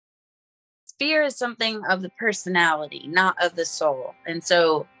fear is something of the personality, not of the soul. And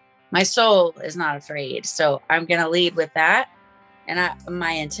so my soul is not afraid. So I'm going to lead with that. And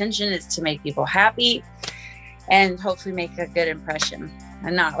my intention is to make people happy and hopefully make a good impression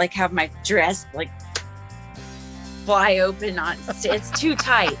and not like have my dress like fly open on. It's too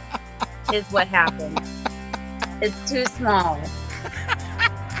tight is what happened. It's too small.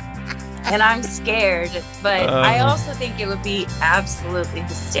 And I'm scared, but I also think it would be absolutely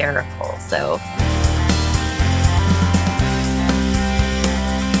hysterical. So.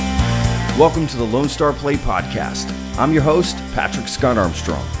 Welcome to the Lone Star Play Podcast. I'm your host, Patrick Scott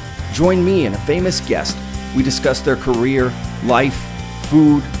Armstrong. Join me and a famous guest. We discuss their career, life,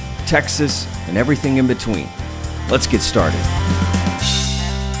 food, Texas, and everything in between. Let's get started.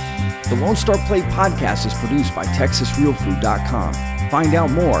 The Lone Star Play Podcast is produced by TexasRealFood.com. Find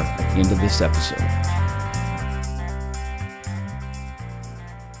out more at the end of this episode.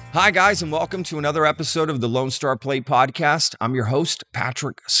 Hi, guys, and welcome to another episode of the Lone Star Play Podcast. I'm your host,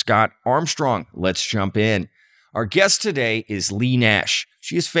 Patrick Scott Armstrong. Let's jump in. Our guest today is Leigh Nash.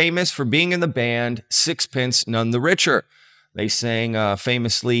 She is famous for being in the band Sixpence None the Richer. They sang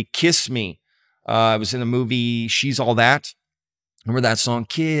famously Kiss Me. It was in the movie She's All That. Remember that song,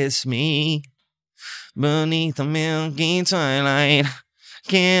 Kiss Me beneath the milky twilight,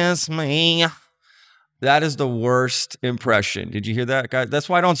 kiss me. That is the worst impression. Did you hear that, guys? That's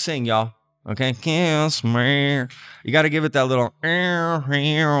why I don't sing, y'all. Okay, kiss me. You got to give it that little.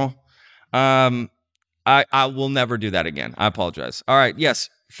 I will never do that again. I apologize. All right, yes,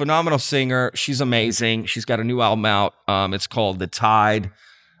 phenomenal singer. She's amazing. She's got a new album out. It's called The Tide.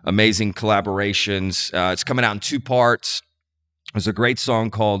 Amazing collaborations. It's coming out in 2 parts. There's a great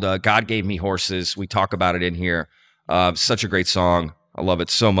song called God Gave Me Horses. We talk about it in here. Such a great song. I love it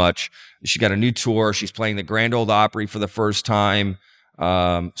so much. She got a new tour. She's playing the Grand Ole Opry for the first time.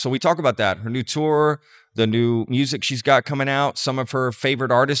 So we talk about that. Her new tour, the new music she's got coming out, some of her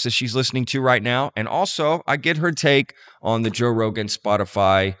favorite artists that she's listening to right now. And also, I get her take on the Joe Rogan,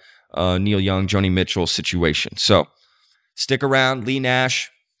 Spotify, Neil Young, Joni Mitchell situation. So stick around. Leigh Nash.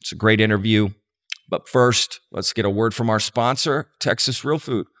 It's a great interview. But first, let's get a word from our sponsor, Texas Real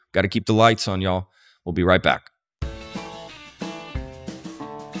Food. Got to keep the lights on, y'all. We'll be right back.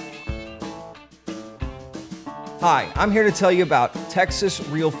 Hi, I'm here to tell you about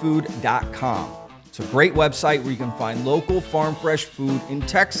TexasRealFood.com. It's a great website where you can find local farm fresh food in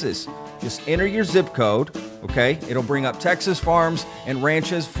Texas. Just enter your zip code, okay? It'll bring up Texas farms and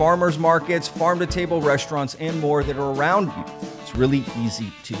ranches, farmers markets, farm-to-table restaurants, and more that are around you. It's really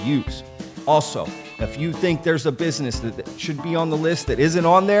easy to use. Also, if you think there's a business that should be on the list that isn't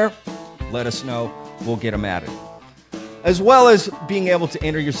on there, let us know. We'll get them added. As well as being able to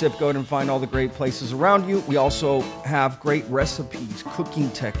enter your zip code and find all the great places around you, we also have great recipes,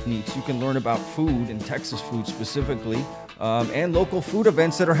 cooking techniques. You can learn about food and Texas food specifically, and local food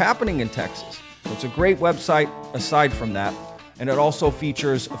events that are happening in Texas. So it's a great website aside from that. And it also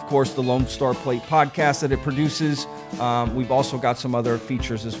features, of course, the Lone Star Plate podcast that it produces. We've also got some other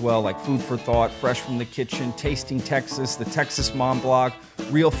features as well, like Food for Thought, Fresh from the Kitchen, Tasting Texas, the Texas Mom Blog,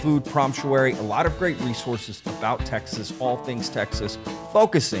 Real Food Promptuary, a lot of great resources about Texas, all things Texas,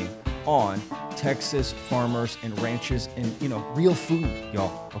 focusing on Texas farmers and ranches and, real food,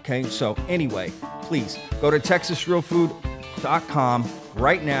 y'all, okay? So anyway, please go to TexasRealFood.com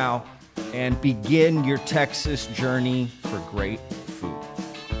right now and begin your Texas journey for great food.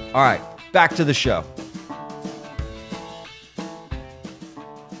 All right, back to the show.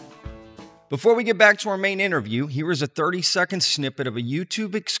 Before we get back to our main interview, here is a 30-second snippet of a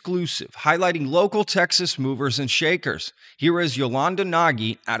YouTube exclusive highlighting local Texas movers and shakers. Here is Yolanda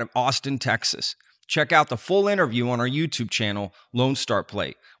Nagy out of Austin, Texas. Check out the full interview on our YouTube channel, Lone Star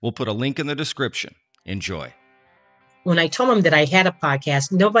Play. We'll put a link in the description. Enjoy. When I told them that I had a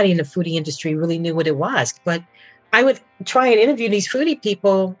podcast, nobody in the foodie industry really knew what it was. But I would try and interview these foodie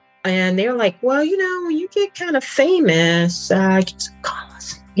people, and they're like, well, when you get kind of famous, just call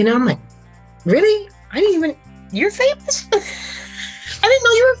us. I'm like, really? You're famous? I didn't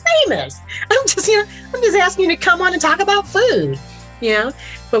know you were famous. I'm just asking you to come on and talk about food,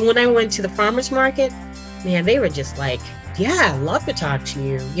 But when I went to the farmer's market, man, they were just like, yeah, I'd love to talk to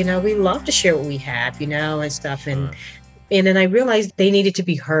you. We love to share what we have, and stuff. And then I realized they needed to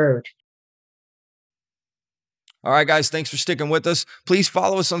be heard. All right, guys, thanks for sticking with us. Please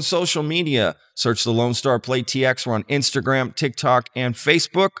follow us on social media. Search the Lone Star Play TX. We're on Instagram, TikTok, and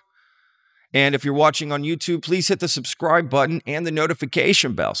Facebook. And if you're watching on YouTube, please hit the subscribe button and the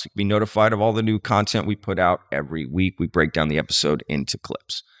notification bell so you can be notified of all the new content we put out every week. We break down the episode into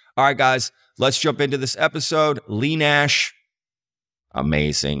clips. All right, guys, let's jump into this episode. Leigh Nash,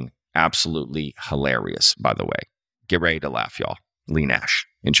 amazing. absolutely hilarious, by the way. Get ready to laugh, y'all. Leigh Nash.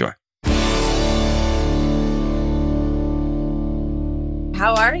 Enjoy.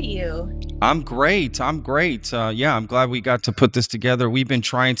 How are you? I'm great. I'm glad we got to put this together. We've been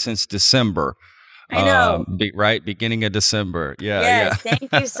trying since December. I know. Beginning of December. Yes,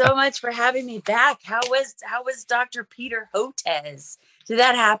 thank you so much for having me back. How was Dr. Peter Hotez? Did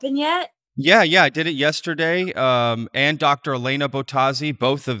that happen yet? Yeah, I did it yesterday. And Dr. Elena Bottazzi,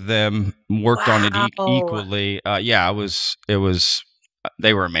 both of them worked on it equally.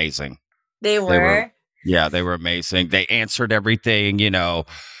 They were amazing. They were amazing. They answered everything,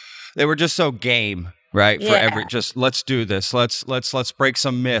 They were just so game. Right. Yeah. Let's do this. Let's break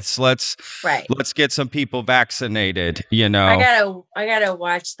some myths. Let's get some people vaccinated, I gotta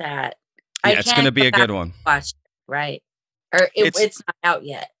watch that. Yeah, it's going to be a good one. Watch, right? Or it's not out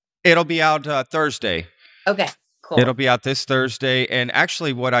yet. It'll be out Thursday. Okay, cool. It'll be out this Thursday. And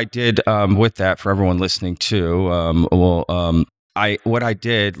actually what I did with that, for everyone listening too, what I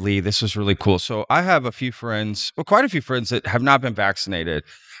did, Leigh, this was really cool. So I have quite a few friends that have not been vaccinated.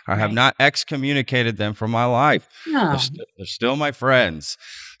 I have not excommunicated them from my life. No. They're still my friends.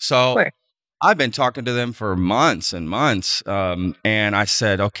 So I've been talking to them for months and months. And I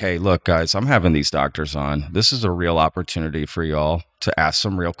said, okay, look, guys, I'm having these doctors on. This is a real opportunity for y'all to ask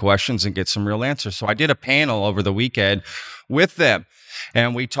some real questions and get some real answers. So I did a panel over the weekend with them.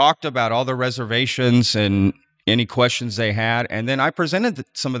 And we talked about all the reservations and any questions they had. And then I presented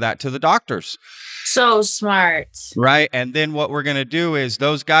some of that to the doctors. So smart. Right. And then what we're going to do is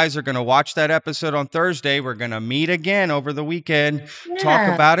those guys are going to watch that episode on Thursday. We're going to meet again over the weekend,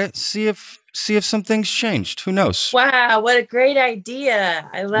 talk about it, see if some things changed. Who knows? Wow. What a great idea.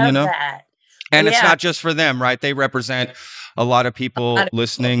 I love that. And it's not just for them, right? They represent a lot of people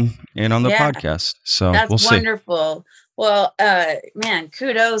listening in on the podcast. So that's we'll see. Wonderful. Well, man,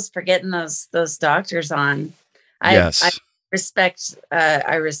 kudos for getting those doctors on. I respect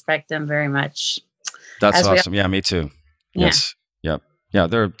them very much. That's awesome. Yeah, me too. Yeah. Yes. Yep. Yeah.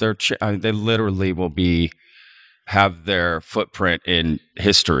 They literally will have their footprint in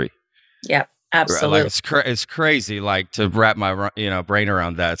history. Yep. Absolutely. Like it's crazy. Like to wrap my brain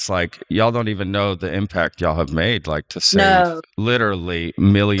around that. It's like y'all don't even know the impact y'all have made. Like to save literally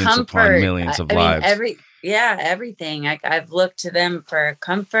millions upon millions of lives. Everything. I've looked to them for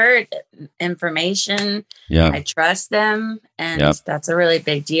comfort, information. Yeah. I trust them. And that's a really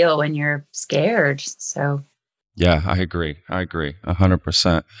big deal when you're scared. So. Yeah, I agree.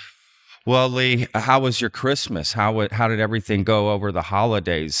 100%. Well, Leigh, how was your Christmas? How did everything go over the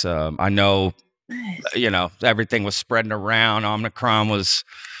holidays? I know, everything was spreading around. Omicron was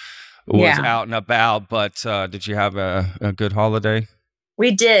out and about, but did you have a good holiday? We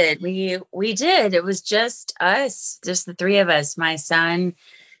did. We did. It was just us, just the three of us. My son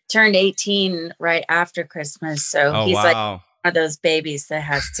turned 18 right after Christmas. So he's like one of those babies that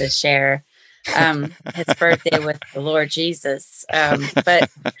has to share his birthday with the Lord Jesus.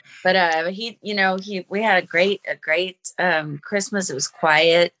 But we had a great Christmas. It was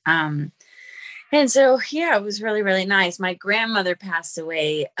quiet. And so, it was really, really nice. My grandmother passed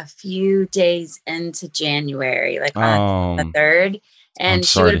away a few days into January, like on the 3rd. And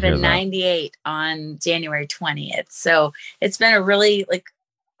she would have been 98 on January 20th. So it's been a really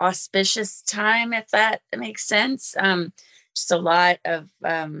auspicious time, if that makes sense. Just a lot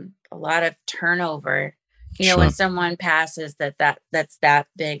of turnover. When someone passes that's that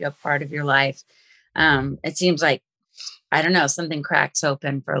big a part of your life, it seems like, I don't know, something cracks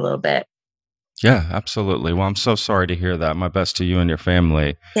open for a little bit. Yeah, absolutely. Well, I'm so sorry to hear that. My best to you and your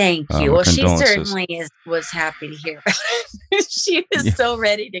family. Thank you. Well, she certainly was happy to hear. She was so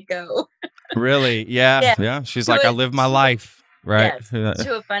ready to go. Really? Yeah. She's like, I live my life. Right. Yes,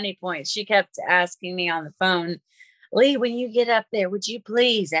 to a funny point. She kept asking me on the phone, Leigh, when you get up there, would you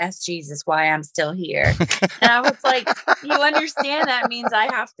please ask Jesus why I'm still here? And I was like, you understand that means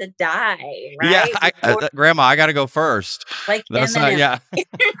I have to die, right? Yeah, Grandma, I got to go first. Like, that's not,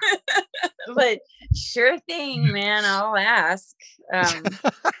 but sure thing, man, I'll ask.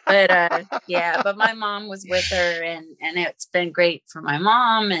 But my mom was with her, and it's been great for my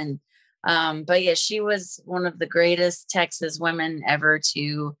mom. And she was one of the greatest Texas women ever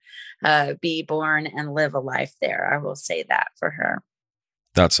to be born and live a life there. I will say that for her.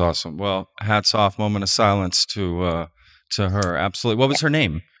 That's awesome. Well, hats off, moment of silence to her. Absolutely. What was her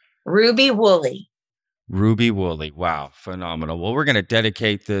name? Ruby Woolley. Ruby Woolley. Wow. Phenomenal. Well, we're going to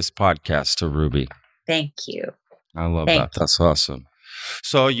dedicate this podcast to Ruby. Thank you. I love that. That's awesome.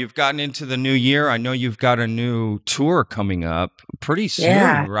 So you've gotten into the new year. I know you've got a new tour coming up pretty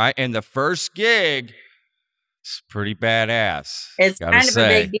soon, right? And the first gig It's pretty badass. It's Gotta kind of a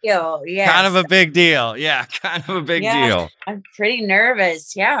say. big deal. Kind of Yes. a big deal. Yeah, kind of a big Yeah, deal. I'm pretty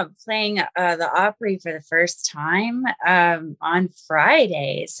nervous. Yeah, I'm playing the Opry for the first time on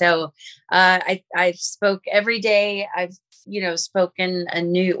Friday. So I spoke every day. I've spoken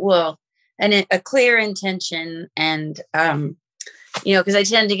a clear intention, and because I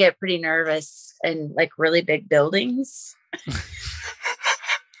tend to get pretty nervous in like really big buildings.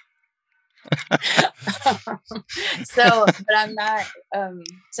 But I'm not.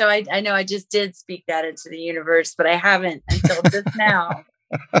 So I know I just did speak that into the universe, but I haven't until just now.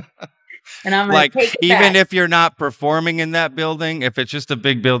 And I'm like, take it even back. if you're not performing in that building, if it's just a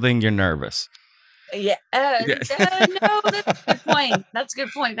big building, you're nervous. Yeah. No, that's a good point. That's a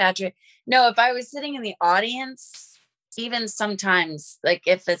good point, Patrick. No, if I was sitting in the audience, even sometimes, like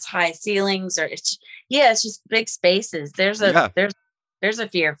if it's high ceilings or it's just big spaces. There's a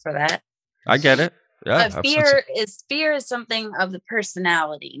fear for that. I get it. Yeah. But fear is something of the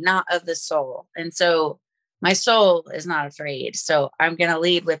personality, not of the soul. And so my soul is not afraid. So I'm going to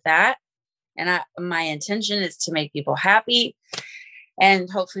lead with that. And my intention is to make people happy and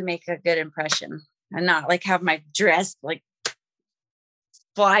hopefully make a good impression, and not like have my dress like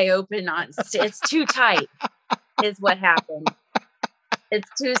fly open on. It's too tight is what happened. It's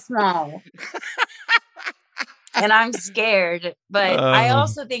too small. And I'm scared, but I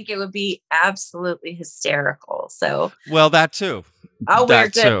also think it would be absolutely hysterical. So, well, that too. I'll wear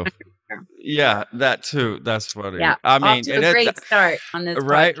good. Yeah, that too. That's funny. Yeah, I mean, off to a great start on this.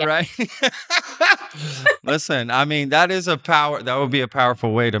 Right, podcast. Right. Listen, I mean, that would be a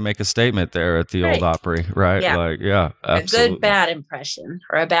powerful way to make a statement there at the old Opry, right? Yeah. Like, yeah, absolutely. A good bad impression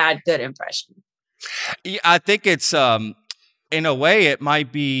or a bad good impression. Yeah, I think it's in a way it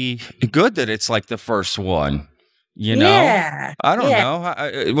might be good that it's like the first one. You know, I don't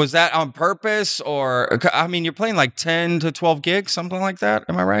know. Was that on purpose, or I mean, you're playing like 10 to 12 gigs, something like that.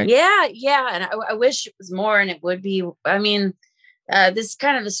 Am I right? Yeah. And I wish it was more, and it would be. I mean, this is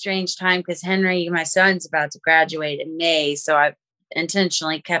kind of a strange time because Henry, my son's about to graduate in May, so I've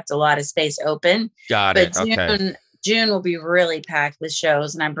intentionally kept a lot of space open. Got it. Okay. June will be really packed with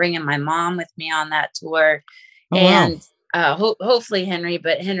shows, and I'm bringing my mom with me on that tour. Oh, and wow. Hopefully Henry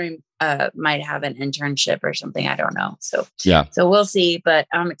might have an internship or something. I don't know. So we'll see, but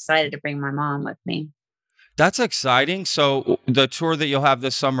I'm excited to bring my mom with me. That's exciting. So the tour that you'll have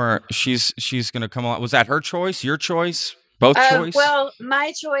this summer, she's going to come along. Was that her choice, your choice, both choice? Well,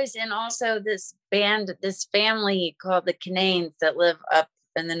 my choice, and also this family called the Cananes that live up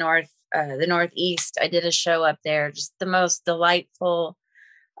in the Northeast. I did a show up there, just the most delightful.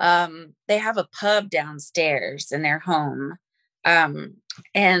 They have a pub downstairs in their home.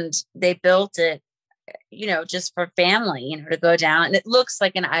 And they built it, just for family, to go down, and it looks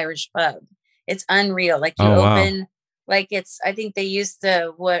like an Irish pub. It's unreal. Like you open, like I think they used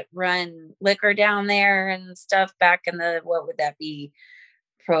to run liquor down there and stuff back in what would that be?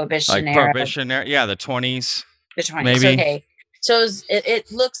 Prohibition era. Yeah. The 20s. The 20s. Maybe. Okay. So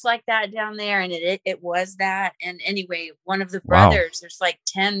it looks like that down there, and it was that. And anyway, one of the brothers, there's like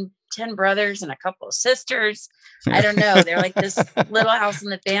 10 brothers and a couple of sisters. I don't know. They're like this Little House in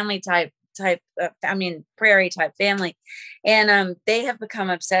the Family type, prairie type family. And they have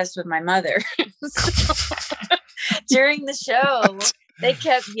become obsessed with my mother. During the show, they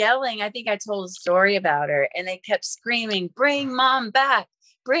kept yelling. I think I told a story about her, and they kept screaming, "Bring mom back,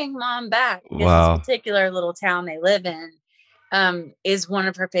 bring mom back." Because this particular little town they live in is one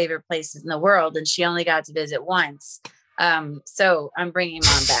of her favorite places in the world, and she only got to visit once. So I'm bringing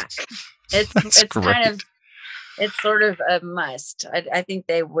mom back. It's kind of, it's sort of a must. I think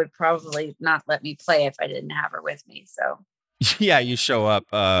they would probably not let me play if I didn't have her with me. So yeah, you show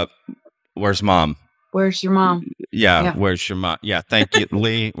up. Where's mom? Where's your mom? Yeah. Where's your mom? Yeah. Thank you,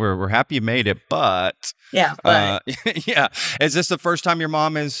 Leigh. We're happy you made it, but yeah. Yeah. Is this the first time your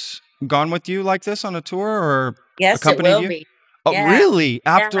mom has gone with you like this on a tour, or yes, it will be. Oh, really?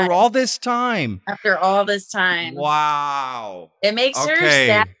 After all this time? After all this time. Wow. It makes her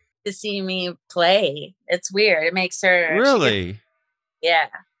sad to see me play. It's weird. It makes her... Really? Yeah.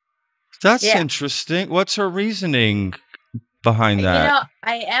 That's interesting. What's her reasoning behind that?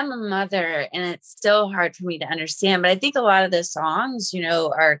 I am a mother, and it's still hard for me to understand, but I think a lot of the songs,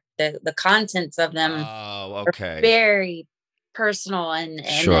 are the contents of them are very personal and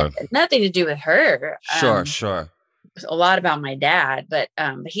nothing to do with her. Sure. A lot about my dad, but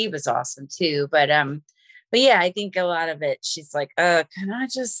he was awesome too. But yeah, I think a lot of it, she's like, can I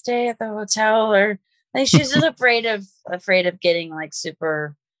just stay at the hotel? Or like she's just afraid of getting like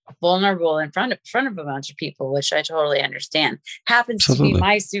super vulnerable in front of a bunch of people, which I totally understand. Happens to be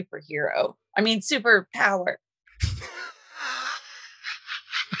my superhero. I mean, superpower.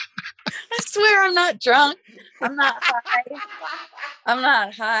 I swear I'm not drunk. I'm not high. I'm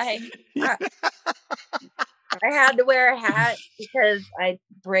not high. I had to wear a hat because I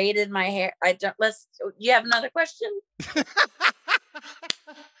braided my hair. You have another question?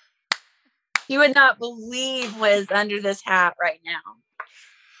 You would not believe what is under this hat right now.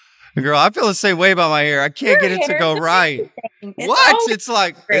 Girl, I feel the same way about my hair. I can't get it to go right. What? It's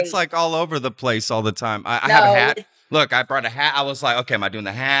like all over the place all the time. I have a hat. Look, I brought a hat. I was like, okay, am I doing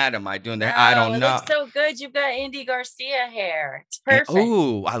the hat? Am I doing the hat? I don't know. It looks so good. You've got Andy Garcia hair. It's perfect.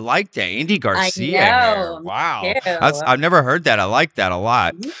 Oh, I like that. Andy Garcia hair. Wow. I've never heard that. I like that a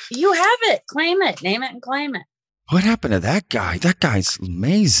lot. You have it. Claim it. Name it and claim it. What happened to that guy? That guy's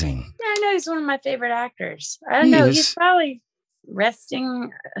amazing. Yeah, I know. He's one of my favorite actors. I don't know. He's probably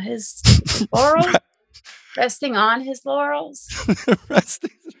resting his laurels. Resting on his laurels.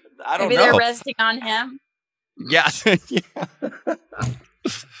 I don't know. Maybe they're resting on him. Yeah.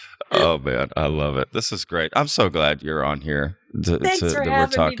 Oh man, I love it. This is great. I'm so glad you're on here. Thanks for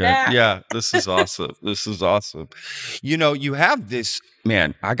having me back. Yeah, this is awesome. This is awesome. You know, you have this,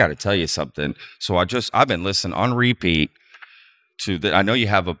 man, I got to tell you something. So I've been listening on repeat to I know you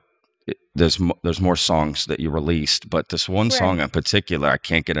have there's more songs that you released, but this one song in particular, I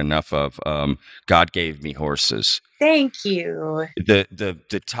can't get enough of. God Gave Me Horses. Thank you.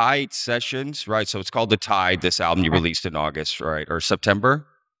 The Tide Sessions, right? So it's called The Tide. This album you released in August, right? Or September?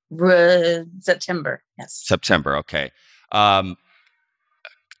 September. Yes. September. Okay.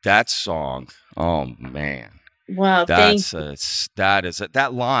 That song. Oh man. Well, that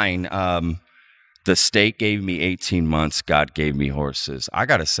line. The state gave me 18 months. God gave me horses. I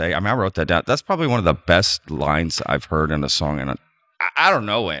gotta say, I mean, I wrote that down. That's probably one of the best lines I've heard in a song, and I don't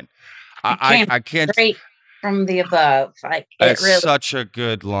know when. I can't. Straight from the above. It's such a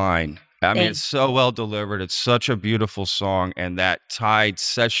good line. I mean, it's so well delivered. It's such a beautiful song, and that Tide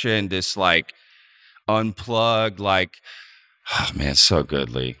Session, this like unplugged, like, oh man, it's so good,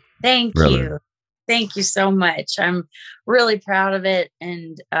 Leigh. Thank you. Thank you so much. I'm really proud of it,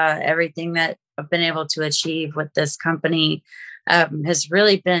 and everything that I've been able to achieve with this company has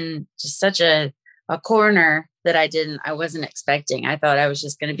really been just such a corner that I wasn't expecting. I thought I was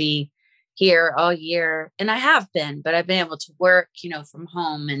just going to be here all year, and I have been, but I've been able to work, from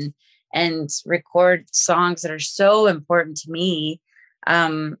home and record songs that are so important to me,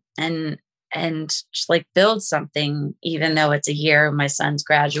 and just like build something, even though it's a year my son's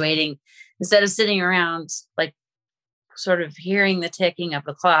graduating. Instead of sitting around, like sort of hearing the ticking of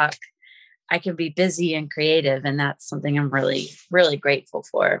the clock, I can be busy and creative. And that's something I'm really, really grateful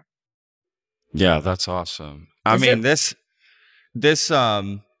for. Yeah, that's awesome.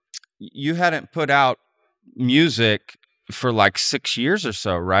 You hadn't put out music for like 6 years or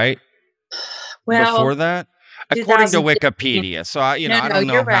so, right? Well, before that? According to Wikipedia. So, I don't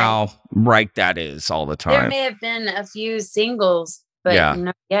know how right that is all the time. There may have been a few singles. But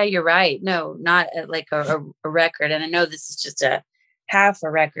yeah, you're right. No, not like a record. And I know this is just a half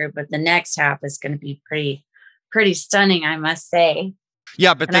a record, but the next half is going to be pretty stunning, I must say.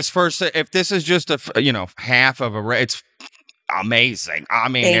 Yeah, but if this is just half of it's amazing. I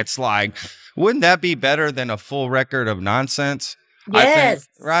mean, it's like, wouldn't that be better than a full record of nonsense? Yes. I think,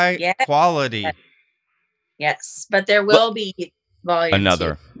 right? Yes. Quality. Yes, but there will be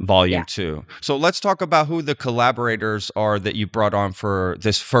volume 2. So let's talk about who the collaborators are that you brought on for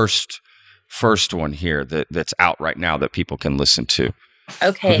this first one here that's out right now that people can listen to.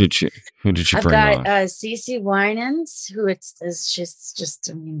 Okay. Who did you bring on? I've got Cece Winans, who she's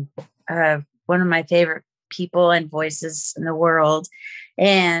just one of my favorite people and voices in the world,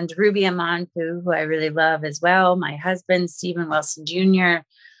 and Ruby Amanfu, who I really love as well. My husband, Stephen Wilson Jr.,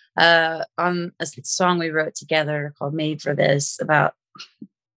 on a song we wrote together called Made for This, about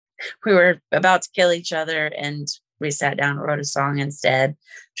we were about to kill each other and we sat down and wrote a song instead,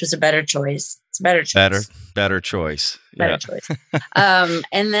 which was a better choice. It's a better choice. Better choice. Better choice.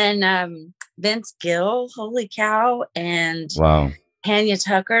 And then Vince Gill, holy cow, and Tanya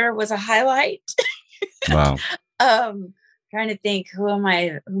Tucker was a highlight. Wow. Trying to think, who am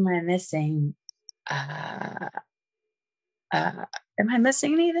I missing? Am I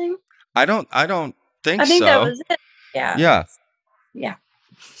missing anything? I don't think so. I think that was it. Yeah. Yeah.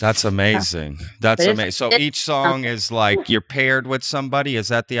 That's amazing. That's amazing. So each song is like you're paired with somebody. Is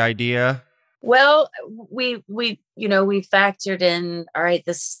that the idea? Well, we factored in, all right,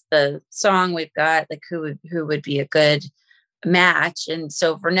 this is the song we've got, like who would be a good match. And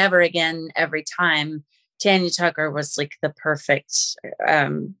so for Never Again, every time, Tanya Tucker was like the perfect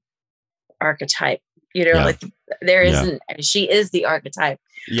archetype. Like there isn't, she is the archetype.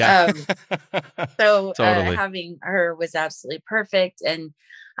 Yeah. So Totally. having her was absolutely perfect. And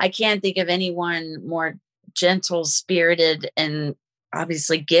I can't think of anyone more gentle spirited and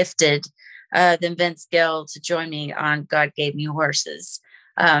obviously gifted than Vince Gill to join me on God Gave Me Horses.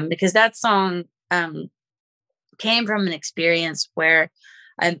 Because that song came from an experience where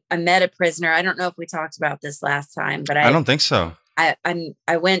I met a prisoner. I don't know if we talked about this last time, but I don't think so.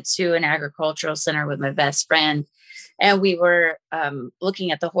 I went to an agricultural center with my best friend, and we were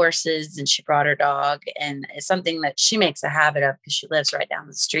looking at the horses, and she brought her dog, and it's something that she makes a habit of because she lives right down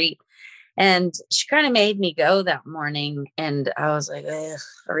the street. And she kind of made me go that morning, and I was like, I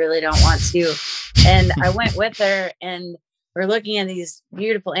really don't want to. And I went with her, and we're looking at these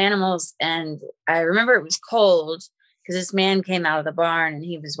beautiful animals. And I remember it was cold because this man came out of the barn, and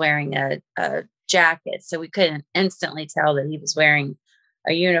he was wearing a jacket. So we couldn't instantly tell that he was wearing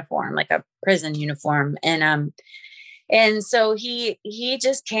a uniform, like a prison uniform. And so he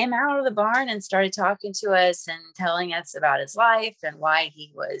just came out of the barn and started talking to us and telling us about his life and why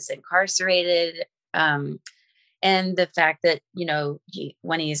he was incarcerated. And the fact that,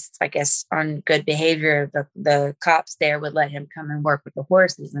 when he's, I guess, on good behavior, the cops there would let him come and work with the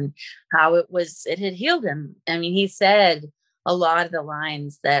horses, and how it had healed him. I mean, he said a lot of the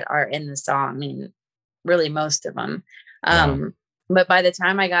lines that are in the song. I mean, really most of them. Wow. But by the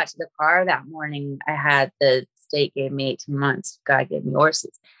time I got to the car that morning, I had the state gave me 18 months. God gave me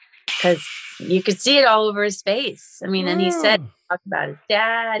horses, because you could see it all over his face. I mean, and he talked about his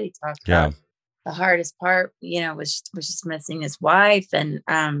dad. He talked about the hardest part, was just missing his wife. And,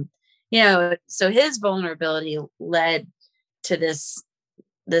 so his vulnerability led to this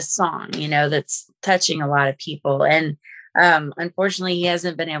song, that's touching a lot of people. And, unfortunately he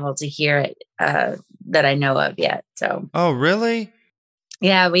hasn't been able to hear it, that I know of yet. So. Oh, really?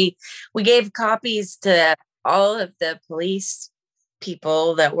 Yeah. We gave copies to all of the police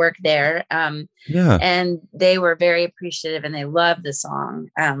people that work there. And they were very appreciative, and they love the song,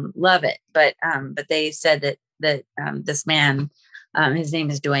 love it. But they said that this man, his name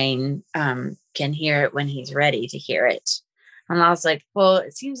is Dwayne, can hear it when he's ready to hear it. And I was like, well,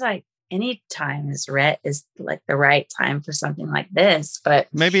 it seems like any time is like the right time for something like this, but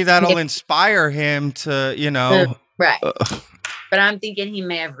maybe that'll inspire him to, right. But I'm thinking he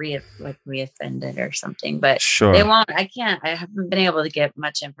may have reoffended or something, but sure. They won't. I haven't been able to get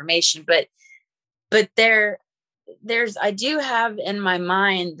much information, but I do have in my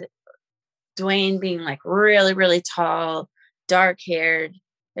mind Dwayne being like really, really tall, dark haired.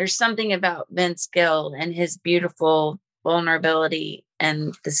 There's something about Vince Gill and his beautiful vulnerability,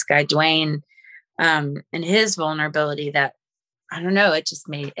 and this guy Dwayne, and his vulnerability, that I don't know, it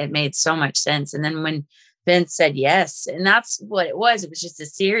made so much sense. And then when Vince said yes, and that's what it was just a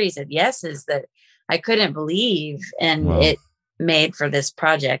series of yeses that I couldn't believe, and it made for this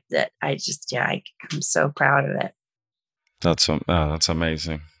project that I'm so proud of it. That's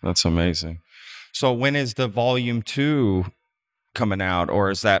amazing. That's amazing. So when is the volume 2 coming out, or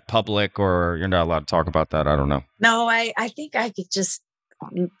is that public, or you're not allowed to talk about that? I don't know. No, I think I could just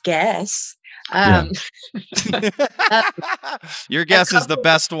guess. Your guess is the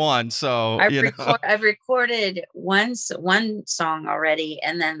best one. So I've recorded one song already,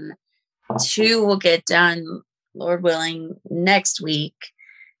 and then 2 will get done, Lord willing, next week.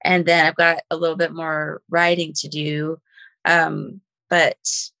 And then I've got a little bit more writing to do.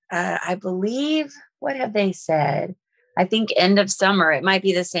 But I believe, what have they said? I think end of summer. It might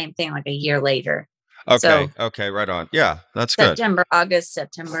be the same thing, like a year later. Okay. Okay. Right on. Yeah, that's good. August,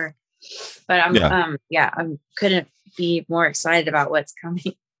 September. But I couldn't be more excited about what's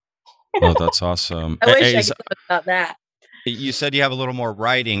coming. Oh, that's awesome. I wish I could talk about that. You said you have a little more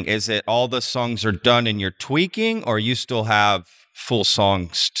writing. Is it all the songs are done and you're tweaking, or you still have full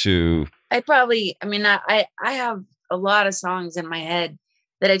songs to? I have a lot of songs in my head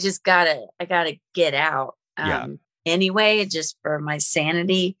that I gotta get out. Anyway, just for my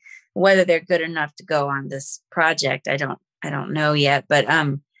sanity, whether they're good enough to go on this project, I don't know yet. But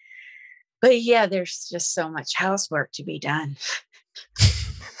yeah, there's just so much housework to be done.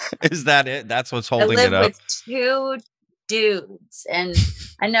 Is that it? That's what's holding it up. I live with 2 dudes, and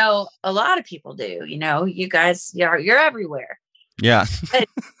I know a lot of people do. You guys, you're everywhere. Yeah. But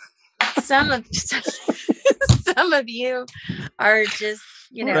some of you are just,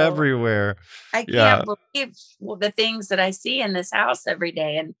 we're everywhere. I can't believe the things that I see in this house every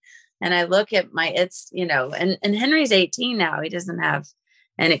day, and I look at and Henry's 18 now. He doesn't have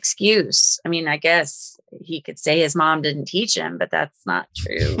an excuse. I mean, I guess he could say his mom didn't teach him, but that's not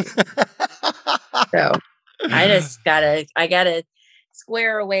true. So I gotta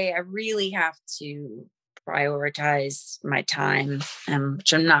square away. I really have to prioritize my time,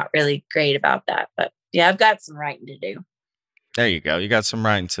 which I'm not really great about that. But yeah, I've got some writing to do. There you go. You got some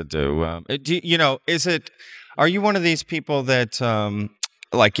writing to do. Are you one of these people that,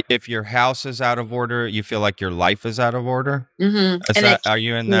 like, if your house is out of order, you feel like your life is out of order? Are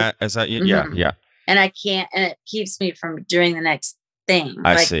you in that? Is that, yeah, yeah. And I can't, and it keeps me from doing the next thing.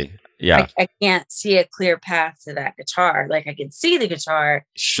 I see. Yeah. I can't see a clear path to that guitar. Like I can see the guitar.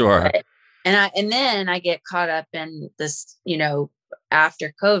 Sure. And then I get caught up in this,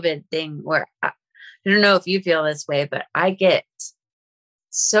 after COVID thing where I don't know if you feel this way, but I get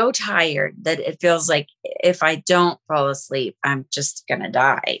so tired that it feels like if I don't fall asleep, I'm just going to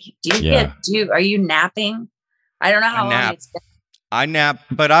die. Are you napping? I don't know how long it's been. I nap,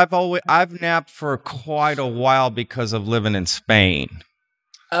 but I've napped for quite a while because of living in Spain.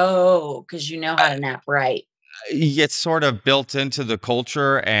 Oh, because you know how to nap right. It's sort of built into the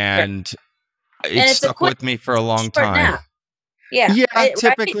culture, and it's stuck with me for a long time. Nap. Yeah.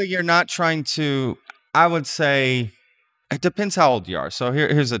 Typically, you're not trying to. I would say it depends how old you are. So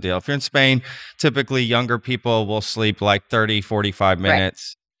here's the deal. If you're in Spain, typically younger people will sleep like 30, 45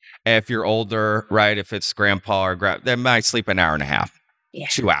 minutes. Right. If you're older, right, if it's grandpa or they might sleep an hour and a half,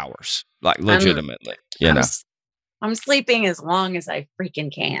 2 hours, like legitimately, I'm sleeping as long as I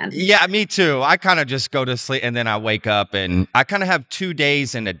freaking can. Yeah, me too. I kind of just go to sleep and then I wake up, and I kind of have 2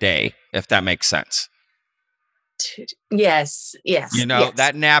 days in a day, if that makes sense. Yes.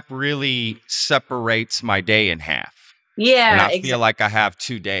 That nap really separates my day in half. Yeah. And I feel like I have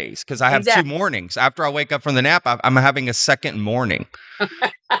 2 days because I have 2 mornings. After I wake up from the nap, I'm having a second morning.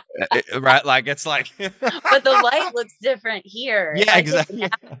 Right? Like it's like. But the light looks different here. Yeah, exactly.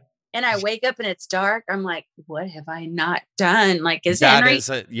 And I wake up and it's dark. I'm like, what have I not done? Like, yes.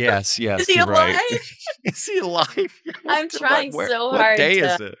 Is he alive? Is he alive? I'm trying so hard. What day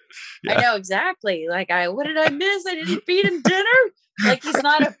is it? Yeah. I know exactly. Like, what did I miss? I didn't feed him dinner. Like, he's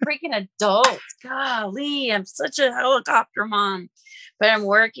not a freaking adult. Golly, I'm such a helicopter mom, but I'm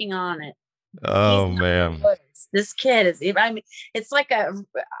working on it. Oh man. This kid is, it's like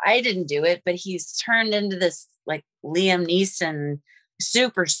I didn't do it, but he's turned into this like Liam Neeson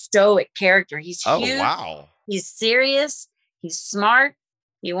super stoic character. He's huge. Oh, wow. He's serious. He's smart.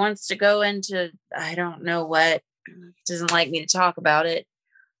 He wants to go into, I don't know what, doesn't like me to talk about it.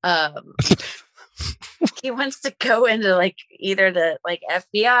 He wants to go into like either the like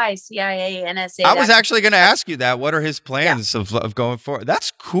FBI, CIA, NSA. I was actually going to ask you that. What are his plans of going forward?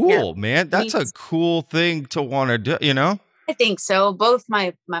 That's cool, man. That's a cool thing to want to do, I think so. Both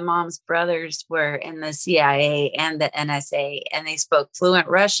my mom's brothers were in the CIA and the NSA, and they spoke fluent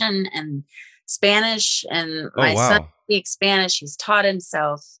Russian and Spanish. And my son speaks Spanish. He's taught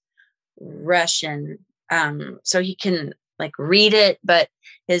himself Russian, so he can like read it. But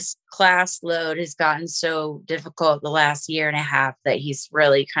his class load has gotten so difficult the last year and a half that he's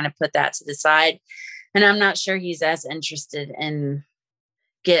really kind of put that to the side. And I'm not sure he's as interested in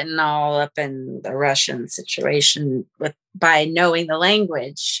getting all up in the Russian situation by knowing the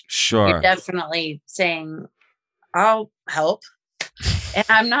language. Sure. You're definitely saying, I'll help. And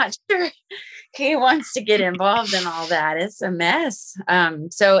I'm not sure he wants to get involved in all that. It's a mess.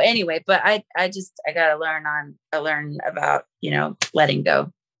 So anyway, but I got to learn about, letting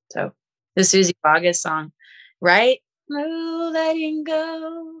go. So the Susie August song, right? Oh, letting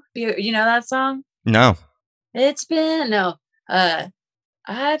go. You know that song? No.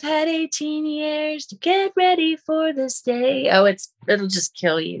 I've had 18 years to get ready for this day. Oh, it'll just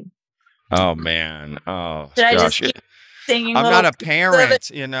kill you. Oh man. Oh, should I just keep singing? I'm not a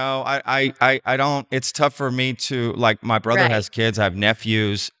parent, I don't, it's tough for me to, like, my brother has kids, I have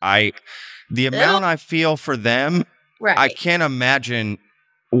nephews. The amount I feel for them, I can't imagine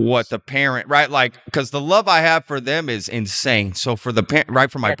what the parent, right? Like, because the love I have for them is insane. So for the parent,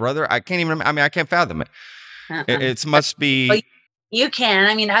 right, for my brother, I can't fathom it. It must be. Well, you can.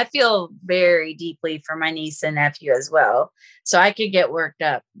 I mean, I feel very deeply for my niece and nephew as well. So I could get worked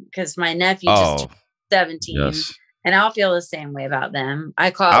up because my nephew just turned 17, and I'll feel the same way about them.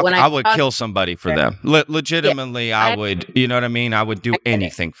 I would kill somebody for them. Legitimately, I would. You know what I mean? I would do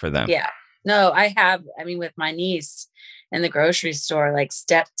anything for them. Yeah. No, with my niece in the grocery store, like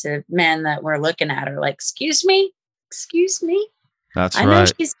step to men that were looking at her like, excuse me. That's right. I know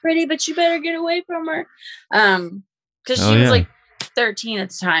she's pretty, but you better get away from her. Because she was like 13 at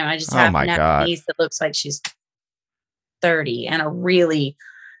the time. I just happen to have a niece that looks like she's 30 and a really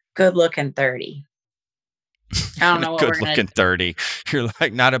good looking 30. I don't know what good looking 30. You're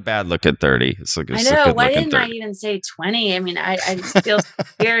like, not a bad looking 30. It's like I know. Why didn't I even say 20? I mean, I just feel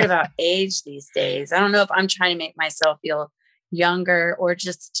scared about age these days. I don't know if I'm trying to make myself feel younger or I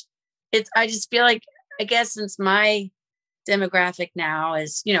just feel like I guess since my demographic now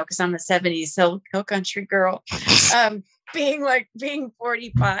is, because I'm a 70s hill country girl, being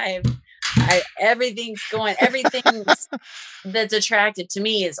 45, everything that's attractive to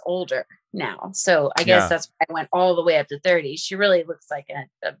me is older now. So I guess that's why I went all the way up to 30. She really looks like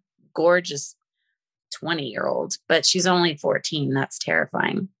a gorgeous 20-year-old, but she's only 14. That's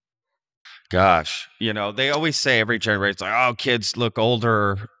terrifying. Gosh, they always say every generation, like, oh, kids look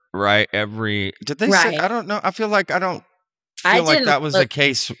older, right? Did they say, I don't know. I feel like that was the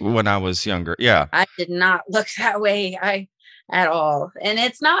case when I was younger. Yeah. I did not look that way at all. And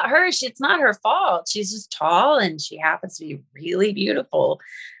it's not her. It's not her fault. She's just tall and she happens to be really beautiful.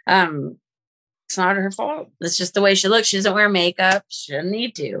 It's not her fault. It's just the way she looks. She doesn't wear makeup. She doesn't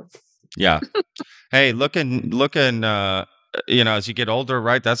need to. Yeah. Hey, looking, as you get older,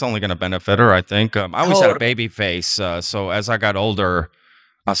 right? That's only going to benefit her, I think. I always had a baby face. So as I got older,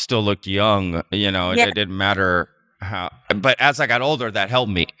 I still looked young. It didn't matter how, but as I got older, that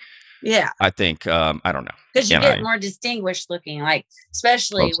helped me. Yeah. I think, I don't know. Because you get more distinguished looking, like,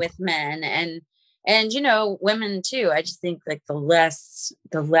 especially with men and women too. I just think like the less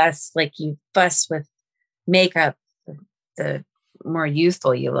like you fuss with makeup, the more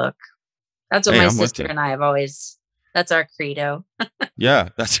youthful you look. That's what my sister and I have always, that's our credo. Yeah,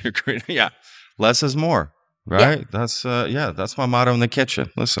 that's your credo. Yeah. Less is more, right? Yeah. That's my motto in the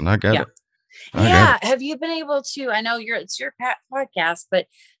kitchen. Listen, I get it. Have you been able to, I know it's your podcast, but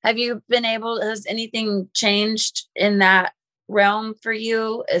have you been able, has anything changed in that realm for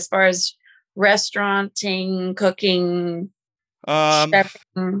you as far as restauranting, cooking,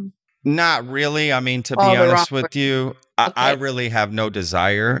 chefing? Not really. I mean, to be honest with you, I really have no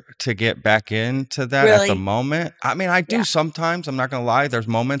desire to get back into that at the moment. I mean, I do sometimes. I'm not going to lie. There's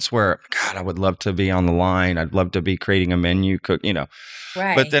moments where, God, I would love to be on the line. I'd love to be creating a menu, cook,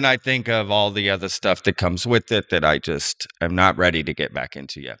 Right. But then I think of all the other stuff that comes with it that I just am not ready to get back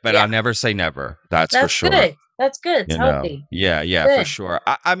into yet. But I'll never say never. That's for sure. Good. That's good. It's healthy. Yeah, good. For sure.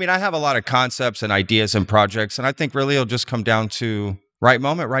 I mean, I have a lot of concepts and ideas and projects, and I think really it'll just come down to right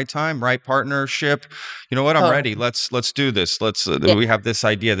moment, right time, right partnership. You know what? I'm ready. Let's do this. We have this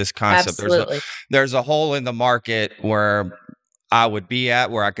idea, this concept. Absolutely. There's a hole in the market where I would be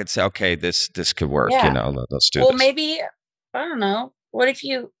at where I could say, okay, this could work. Let's do this. Well, maybe, I don't know. What did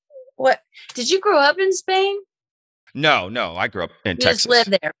you grow up in Spain? No, I grew up in Texas. Just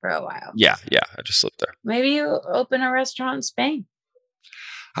lived there for a while. Yeah, I just lived there. Maybe you open a restaurant in Spain.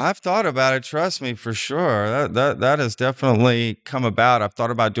 I've thought about it. Trust me, for sure. That has definitely come about. I've thought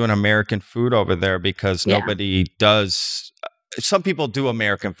about doing American food over there because nobody does. Some people do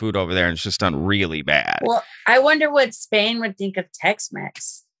American food over there, and it's just done really bad. Well, I wonder what Spain would think of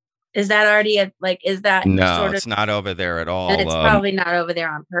Tex-Mex. Is that already is that no? It's not over there at all. And it's probably not over there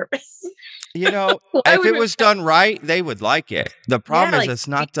on purpose. If it was done right, they would like it. The problem is it's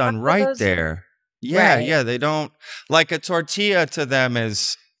not done right there. Yeah, they don't like a tortilla to them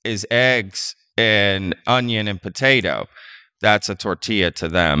is eggs and onion and potato. That's a tortilla to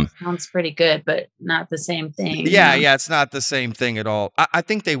them. Sounds pretty good, but not the same thing. Yeah, it's not the same thing at all. I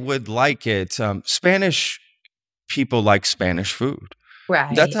think they would like it. Spanish people like Spanish food.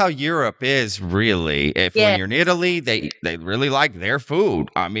 Right. That's how Europe is, really. When you're in Italy, they really like their food.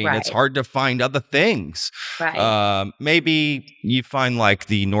 I mean, it's hard to find other things. Right. Maybe you find like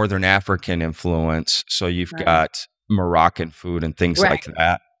the Northern African influence. So you've got Moroccan food and things like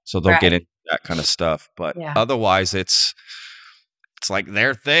that. So they'll get into that kind of stuff. But otherwise, it's like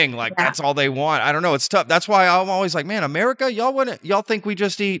their thing. Like that's all they want. I don't know. It's tough. That's why I'm always like, man, America, y'all think we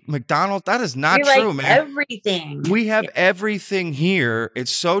just eat McDonald's? That is not true, man. Everything. We have everything here.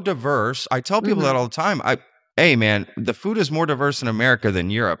 It's so diverse. I tell people that all the time. Hey, man, the food is more diverse in America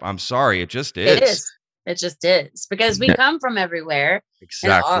than Europe. I'm sorry. It just is. It is. It just is because we come from everywhere.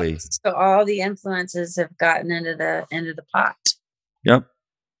 Exactly. So all the influences have gotten into the pot. Yep.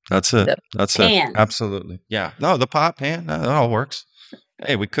 That's it. That's it. Absolutely. Yeah. No, the pot pan. That all works.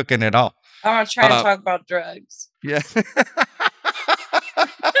 Hey, we cooking it all. I'm going to try to talk about drugs. Yeah.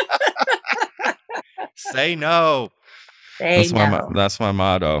 Say no. That's my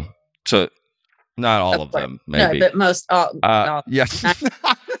motto. So, not all of them, maybe. No, but most all. Yeah.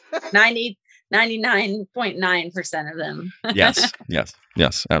 99.9% of them. Yes,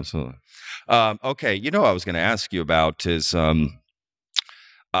 absolutely. Okay, I was going to ask you about is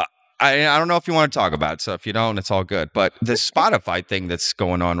I don't know if you want to talk about it, so if you don't, it's all good. But the Spotify thing that's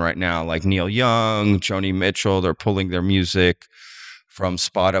going on right now, like Neil Young, Joni Mitchell, they're pulling their music from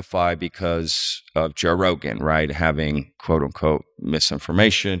Spotify because of Joe Rogan, right? Having quote unquote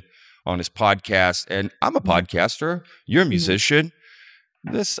misinformation on his podcast. And I'm a podcaster. You're a musician.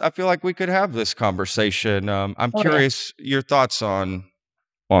 I feel like we could have this conversation. I'm Oh, yeah. curious your thoughts on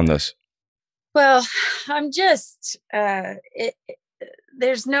this. Well, I'm just,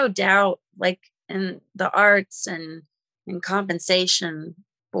 there's no doubt, like in the arts and in compensation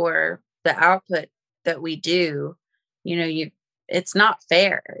for the output that we do, it's not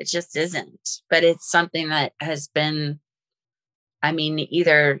fair. It just isn't. But it's something that has been, I mean,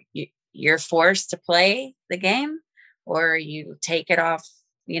 either you're forced to play the game or you take it off,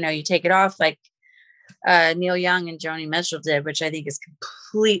 you take it off like Neil Young and Joni Mitchell did, which I think is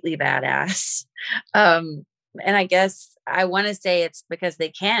completely badass. And I guess I want to say it's because they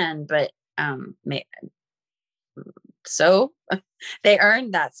can, but so they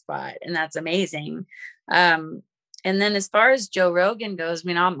earned that spot, and that's amazing. And then as far as Joe Rogan goes, I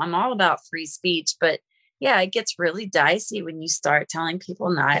mean, I'm all about free speech, but yeah, it gets really dicey when you start telling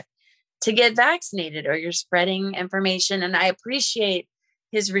people not to get vaccinated or you're spreading information. And I appreciate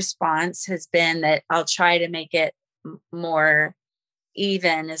his response has been that I'll try to make it more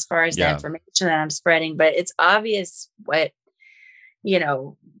even as far as the information that I'm spreading. But it's obvious what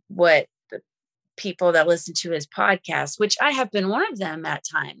the people that listen to his podcast, which I have been one of them at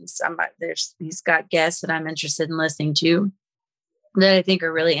times. He's got guests that I'm interested in listening to that I think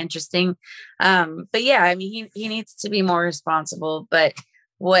are really interesting. But yeah, I mean, he needs to be more responsible. But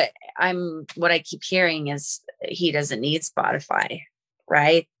what I keep hearing is he doesn't need Spotify,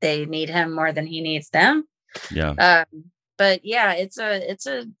 right? They need him more than he needs them. Yeah. But yeah, it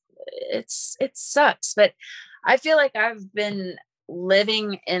sucks. But I feel like I've been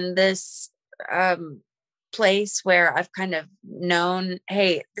living in this place where I've kind of known,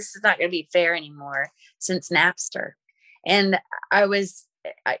 hey, this is not going to be fair anymore since Napster. And I was,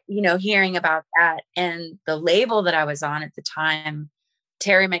 hearing about that, and the label that I was on at the time,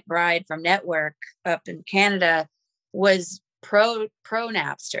 Terry McBride from Network up in Canada, was pro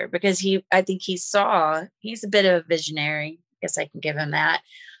Napster because I think he's a bit of a visionary. I guess I can give him that.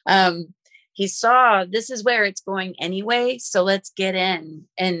 He saw this is where it's going anyway. So let's get in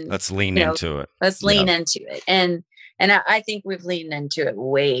and let's lean into it. Let's lean into it. And I think we've leaned into it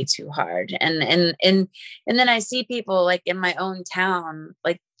way too hard. And then I see people like in my own town,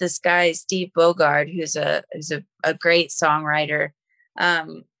 like this guy, Steve Bogard, who's a great songwriter.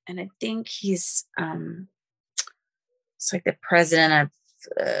 And I think he's, it's like the president of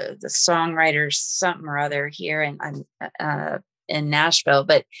the songwriters, something or other here in Nashville.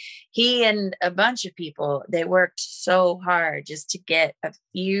 But he and a bunch of people, they worked so hard just to get a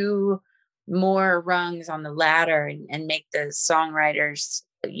few more rungs on the ladder and make the songwriters,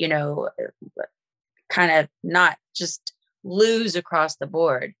 kind of not just lose across the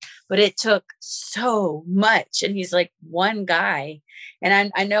board. But it took so much. And he's like one guy.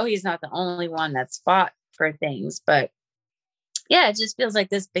 And I know he's not the only one that's fought for things, but yeah, it just feels like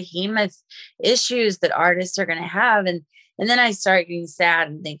this behemoth issues that artists are going to have. And then I start getting sad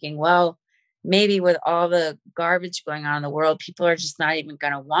and thinking, well, maybe with all the garbage going on in the world, people are just not even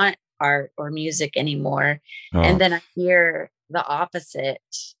going to want art or music anymore. Oh. And then I hear the opposite.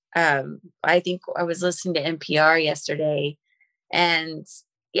 I think I was listening to NPR yesterday, and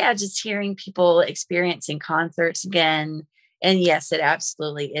yeah, just hearing people experiencing concerts again. And yes, it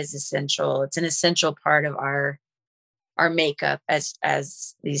absolutely is essential. It's an essential part of our makeup as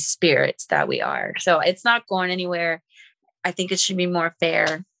these spirits that we are. So it's not going anywhere. I think it should be more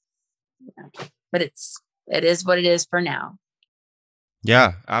fair, but it is what it is for now.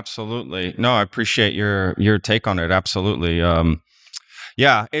 Yeah, absolutely. No, I appreciate your take on it. Absolutely.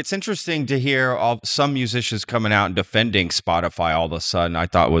 Yeah, it's interesting to hear some musicians coming out and defending Spotify all of a sudden. I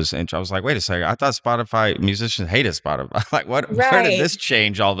thought was interesting. I was like, wait a second. I thought musicians hated Spotify. Like, what? Right. Where did this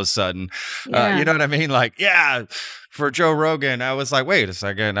change all of a sudden? Yeah. You know what I mean? Like, yeah, for Joe Rogan, I was like, wait a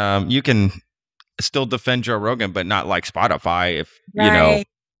second. You can still defend Joe Rogan, but not like Spotify. If right.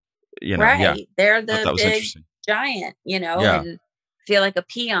 Right. Yeah. They're the big giant, and feel like a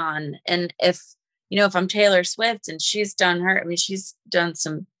peon. And if I'm Taylor Swift and she's done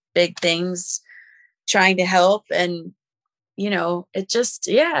some big things trying to help, and it just,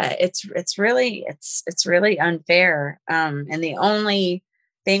 it's really unfair. And the only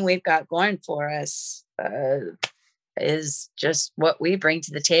thing we've got going for us is just what we bring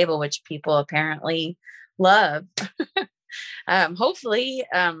to the table, which people apparently love. Hopefully,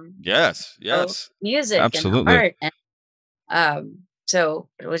 yes, music, absolutely. And art. And, so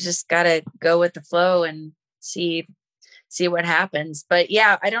we just got to go with the flow and see what happens. But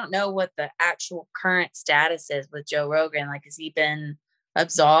yeah, I don't know what the actual current status is with Joe Rogan. Like, has he been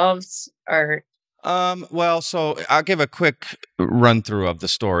absolved or? Well, so I'll give a quick run through of the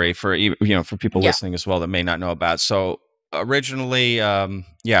story for people listening as well that may not know about. So originally,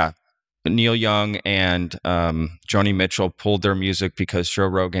 Neil Young and Joni Mitchell pulled their music because Joe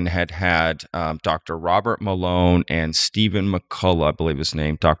Rogan had Dr. Robert Malone and Stephen McCullough, I believe his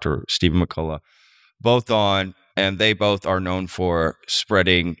name, Dr. Stephen McCullough, both on, and they both are known for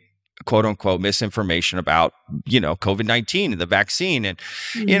spreading quote unquote misinformation about, COVID-19 and the vaccine. And,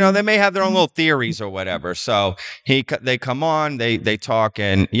 they may have their own little theories or whatever. So they come on, they talk,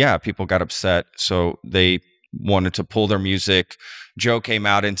 and people got upset. So they wanted to pull their music. Joe came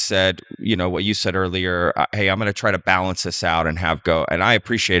out and said, what you said earlier, hey, I'm going to try to balance this out and have go. And I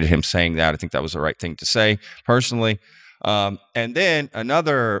appreciated him saying that. I think that was the right thing to say personally. And then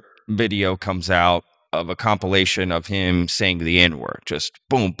another video comes out of a compilation of him saying the N-word, just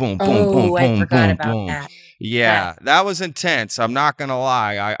boom, boom, boom, boom, I boom, forgot boom, about boom. that. Yeah, that was intense. I'm not going to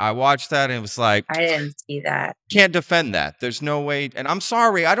lie. I watched that and it was like, I didn't see that. Can't defend that. There's no way. And I'm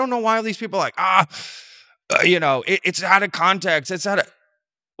sorry. I don't know why all these people are like, it's out of context. It's out of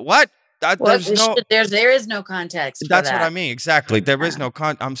what? There is no context. That's what I mean. Exactly. There is no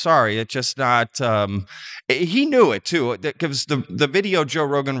I'm sorry. It's just not. He knew it too. Because the video Joe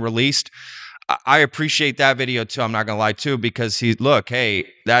Rogan released, I appreciate that video too. I'm not gonna lie too, because hey,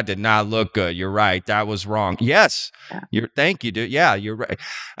 that did not look good. You're right. That was wrong. Yes. Thank you, dude. Yeah, you're right.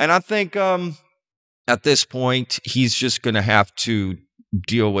 And I think at this point he's just gonna have to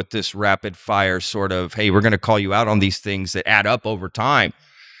deal with this rapid fire sort of, hey, we're going to call you out on these things that add up over time.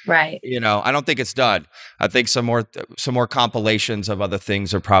 Right. I don't think it's done. I think some more compilations of other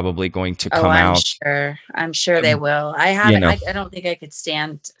things are probably going to come out. I'm sure they will. I haven't, I don't think I could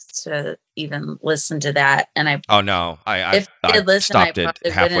stand to even listen to that. And I stopped it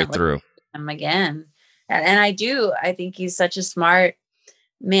halfway through him again. And I think he's such a smart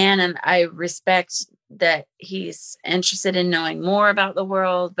man, and I respect that he's interested in knowing more about the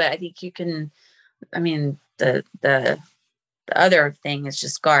world, but I think the other thing is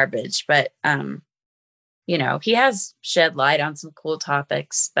just garbage, but he has shed light on some cool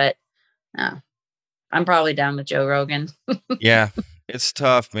topics, but I'm probably down with Joe Rogan. Yeah, it's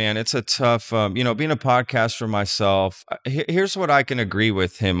tough, man. It's a tough, being a podcaster myself. Here's what I can agree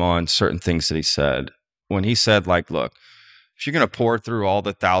with him on certain things that he said. When he said, like, look, if you're going to pour through all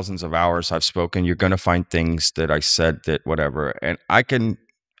the thousands of hours I've spoken, you're going to find things that I said that whatever. And I can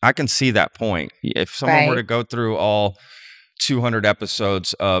see that point. If someone were to go through all 200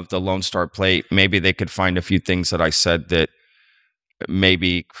 episodes of the Lone Star Plate, maybe they could find a few things that I said that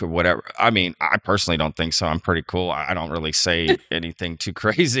maybe whatever. I mean, I personally don't think so. I'm pretty cool. I don't really say anything too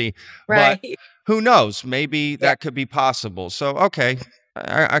crazy, but who knows? Maybe that could be possible. So, okay,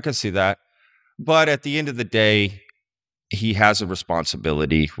 I can see that. But at the end of the day, he has a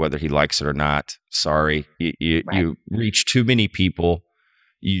responsibility, whether he likes it or not. Sorry, you reach too many people.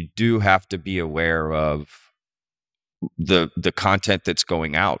 You do have to be aware of the content that's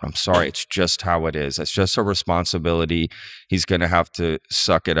going out. I'm sorry, it's just how it is. It's just a responsibility. He's going to have to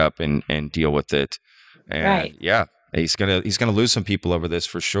suck it up and deal with it. And he's gonna lose some people over this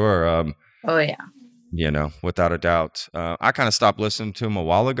for sure. Without a doubt. I kind of stopped listening to him a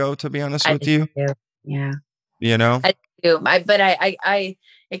while ago, to be honest with you. Yeah. I do.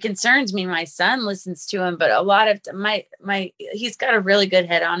 It concerns me. My son listens to him, but a lot of he's got a really good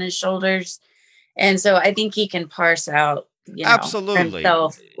head on his shoulders. And so I think he can parse out, absolutely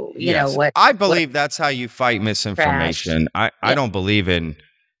himself, what I believe that's how you fight misinformation. I don't believe in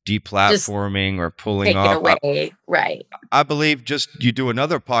deplatforming or pulling off. Right. I believe just you do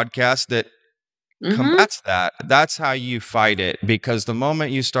another podcast that combats that. That's how you fight it, because the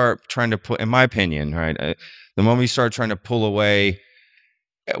moment you start trying to put, in my opinion, right, the moment you start trying to pull away,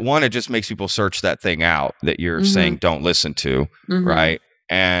 one, it just makes people search that thing out that you're saying don't listen to, right?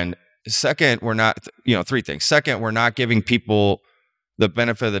 And second, we're not, three things. Second, we're not giving people the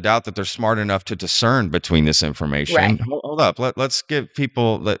benefit of the doubt that they're smart enough to discern between this information. Right. Hold up. Let's give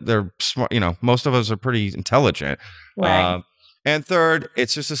people that they're smart. Most of us are pretty intelligent. Right. And third,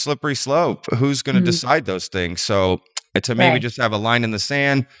 it's just a slippery slope. Who's going to decide those things? So to me, we just have a line in the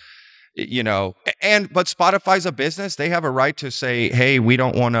sand, but Spotify's a business. They have a right to say, hey, we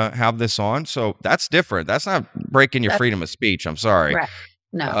don't want to have this on. So that's different. That's not breaking your freedom of speech. I'm sorry. Right.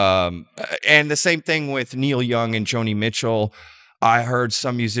 No. And the same thing with Neil Young and Joni Mitchell. I heard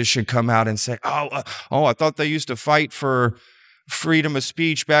some musician come out and say, I thought they used to fight for freedom of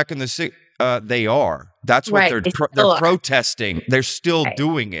speech back in the 60s. They are. That's what they're protesting. They're still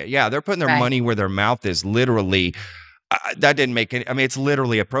doing it. Yeah, they're putting their money where their mouth is, literally. That didn't make any, it's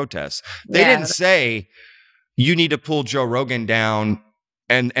literally a protest. They didn't say, you need to pull Joe Rogan down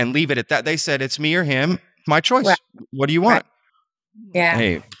and leave it at that. They said, it's me or him, my choice. Right. What do you want? Yeah.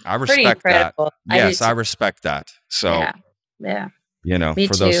 Hey, I Pretty respect that. incredible. Yes, I respect that. So, Yeah. Yeah. Me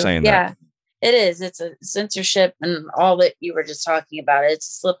for those too. saying that. Yeah. It is. It's a censorship and all that you were just talking about. It's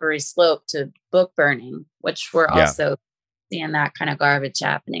a slippery slope to book burning, which we're Yeah. also seeing that kind of garbage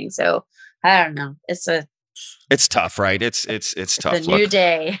happening. So I don't know. It's tough, right? It's tough. a new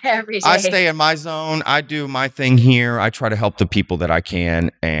day every day. I stay in my zone. I do my thing here. I try to help the people that I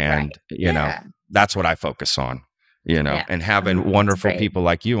can. And, that's what I focus on, and having wonderful people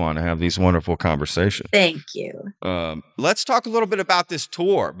like you on to have these wonderful conversations. Thank you. Let's talk a little bit about this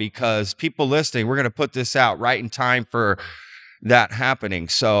tour, because people listening, we're going to put this out right in time for that happening.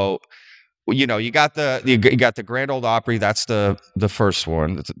 So, you got the Grand Ole Opry. That's the first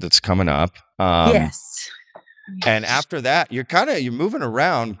one that's coming up. Yes. And after that, you're moving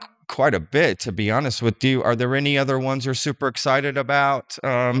around quite a bit, to be honest with you. Are there any other ones you're super excited about?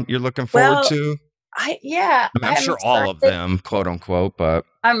 You're looking forward to? I'm sure excited. all of them, quote unquote, but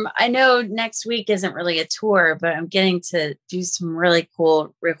I know next week isn't really a tour, but I'm getting to do some really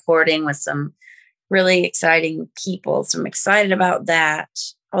cool recording with some really exciting people. So I'm excited about that.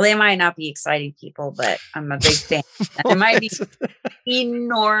 Well, they might not be exciting people, but I'm a big fan. They might be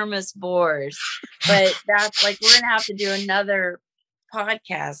enormous bores, but that's like, we're going to have to do another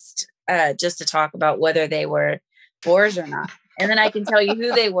podcast just to talk about whether they were bores or not. And then I can tell you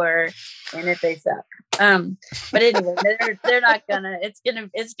who they were and if they suck. But anyway, they're not gonna,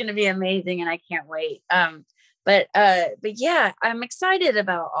 it's gonna be amazing. And I can't wait. But yeah, I'm excited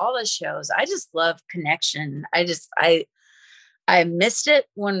about all the shows. I just love connection. I missed it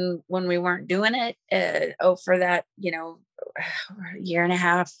when we weren't doing it. For that, year and a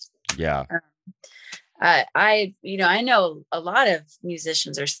half. Yeah. I know a lot of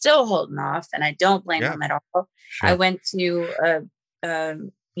musicians are still holding off, and I don't blame them at all. Sure. I went to a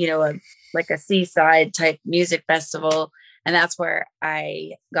seaside type music festival, and that's where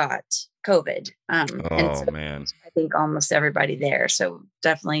I got COVID. Man, I think almost everybody there. So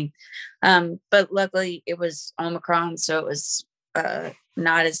definitely, but luckily it was Omicron, so it was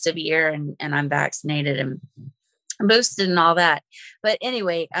not as severe, and I'm vaccinated and boosted and all that. But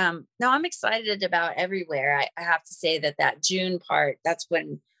anyway, no, I'm excited about everywhere. I have to say that June part, that's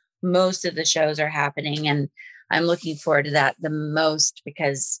when most of the shows are happening, and I'm looking forward to that the most,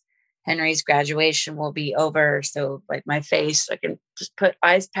 because Henry's graduation will be over. So like my face, I can just put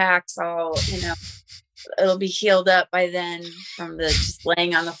ice packs all, it'll be healed up by then from the just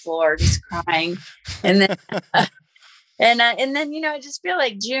laying on the floor, just crying. And then, and then, I just feel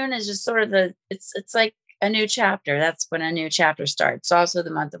like June is just sort of it's like a new chapter. That's when a new chapter starts. It's also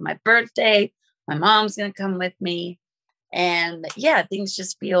the month of my birthday. My mom's going to come with me, and things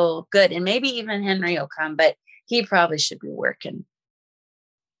just feel good. And maybe even Henry will come, but he probably should be working.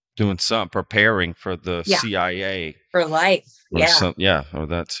 Doing something, preparing for the CIA. For life. Or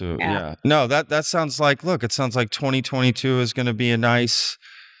that too. Yeah. No, that sounds like, it sounds like 2022 is going to be a nice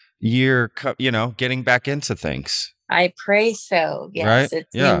year, getting back into things. I pray so. Yes. Right?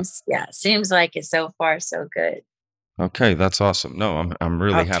 It seems like it so far, so good. Okay. That's awesome. No, I'm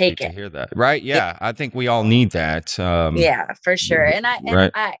really happy to hear that. Right. Yeah. I think we all need that. Yeah, for sure. And I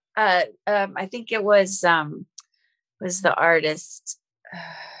think it was the artist.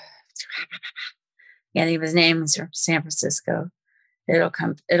 His name is from San Francisco. It'll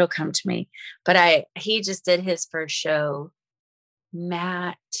come to me. But he just did his first show.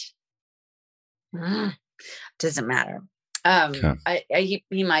 Matt. Doesn't matter.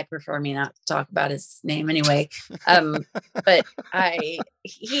 He might prefer me not to talk about his name anyway. But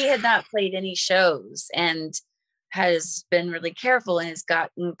he had not played any shows and has been really careful, and has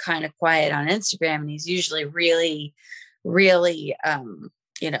gotten kind of quiet on Instagram. And he's usually really, really,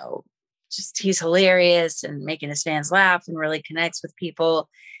 he's hilarious and making his fans laugh and really connects with people.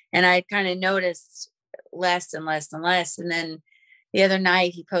 And I kind of noticed less and less and less. And then the other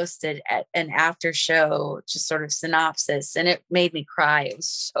night he posted an after show, just sort of synopsis, and it made me cry. It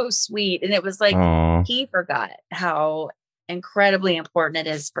was so sweet. And it was like, he forgot how incredibly important it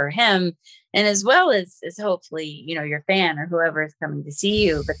is for him, and as well as hopefully, your fan or whoever is coming to see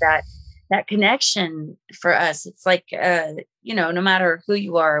you. But that connection for us, it's like, no matter who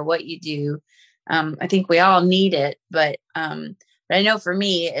you are or what you do, I think we all need it. But I know for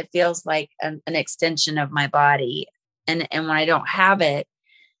me, it feels like an extension of my body. And when I don't have it,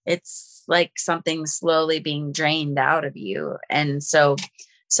 it's like something slowly being drained out of you. And so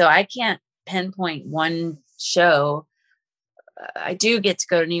I can't pinpoint one show. I do get to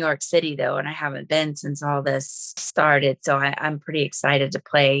go to New York City though, and I haven't been since all this started. So I'm pretty excited to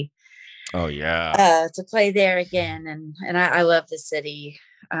play. Oh yeah. To play there again. And I love the city.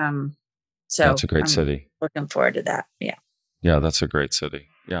 So that's a great city. Looking forward to that. Yeah. Yeah, that's a great city.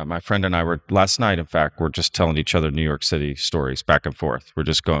 Yeah, my friend and I were last night. In fact, we're just telling each other New York City stories back and forth. We're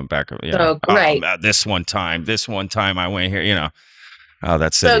just going back. So Oh, great. this one time I went here. Oh,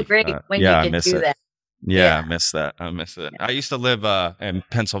 that city. So great when you yeah, I can miss do it. that. Yeah, I miss that. I miss it. I used to live in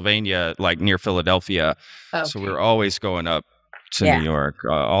Pennsylvania, like near Philadelphia. So we Okay. were always going up to New York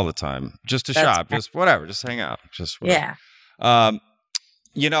all the time, just to That's shop, fine. just whatever, just hang out, just whatever. Yeah.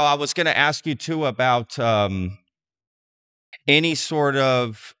 I was going to ask you too about any sort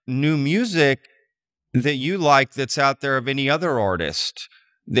of new music that you like that's out there of any other artist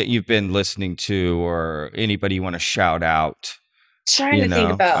that you've been listening to, or anybody you want to shout out. Trying to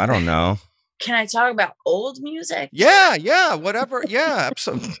think about. I don't know. Can I talk about old music? Yeah, whatever. Yeah,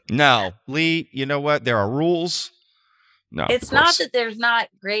 absolutely. No, Leigh, you know what? There are rules. No, It's not that there's not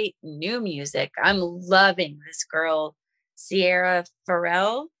great new music. I'm loving this girl, Sierra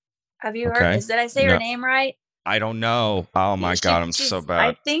Farrell. Have you heard? Did I say her name right? I don't know. Oh my God, I'm so bad.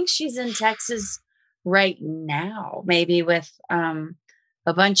 I think she's in Texas right now, maybe with a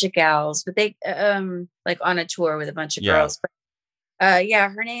bunch of gals, but they like on a tour with a bunch of girls. But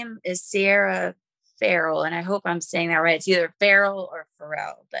her name is Sierra Farrell, and I hope I'm saying that right. It's either Farrell or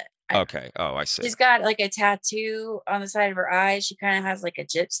Farrell, but okay. Oh, I see. She's got like a tattoo on the side of her eye. She kind of has like a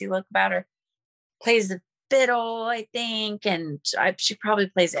gypsy look about her. Plays the fiddle, I think, and she probably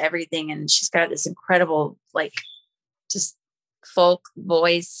plays everything. And she's got this incredible, like, just folk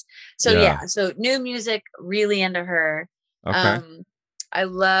voice. So so new music, really into her. Okay. I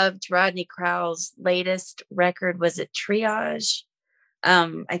loved Rodney Crowell's latest record. Was it Triage?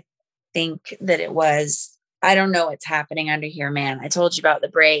 I think that it was. I don't know what's happening under here, man. I told you about the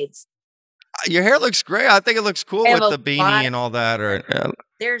braids. Your hair looks great. I think it looks cool with the beanie and all that.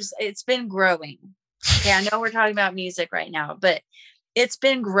 It's been growing. Okay, I know we're talking about music right now, but it's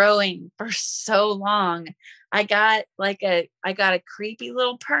been growing for so long. I got a creepy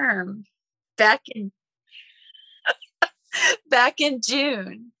little perm back in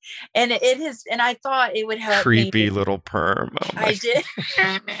June, and and I thought it would help. Creepy little perm. Oh I did.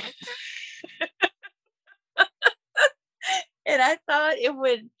 And I thought it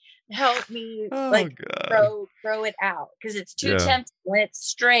would help me grow it out, because it's too tempting when it's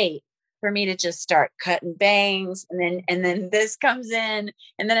straight for me to just start cutting bangs, and then this comes in,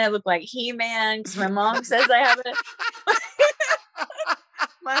 and then I look like He-Man because my mom says I have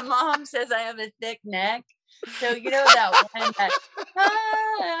a thick neck. So that one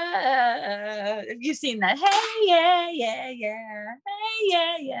have you seen that? Hey, yeah, hey,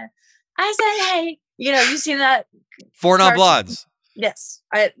 yeah. I said, hey, you seen that? Four Non Blondes. Yes.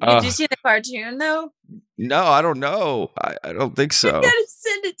 Did you see the cartoon though? No, I don't know. I don't think so. I gotta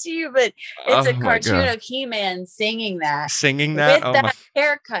send it to you, but it's a cartoon of He-Man singing that with that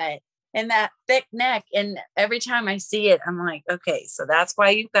haircut and that thick neck. And every time I see it, I'm like, okay, so that's why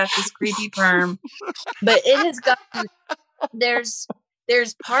you've got this creepy perm. But it has gotten there's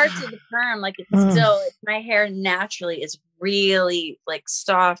parts of the perm, like my hair naturally is really like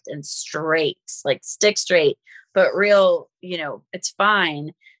soft and straight, like stick straight, but real, it's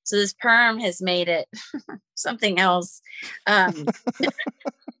fine. So this perm has made it something else. But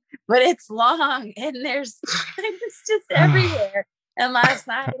it's long, and it's just everywhere. And last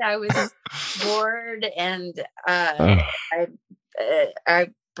night I was bored, and I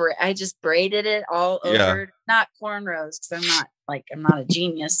just braided it all over, not cornrows, because I'm not a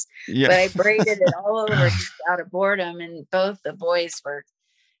genius, but I braided it all over just out of boredom, and both the boys were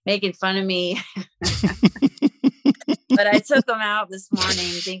making fun of me. But I took them out this morning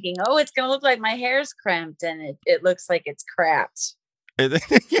thinking, oh, it's going to look like my hair's crimped, and it looks like it's crapped.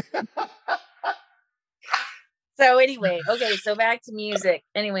 So anyway, okay, so back to music.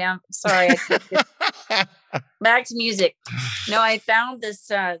 Anyway, I'm sorry. Back to music. No, I found this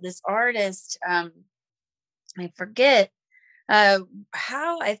artist. I forget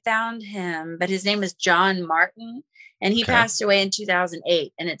how I found him, but his name is John Martin, and he passed away in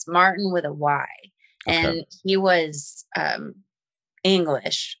 2008, and it's Martin with a Y. And he was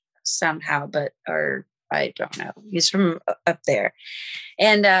English somehow, or I don't know. He's from up there.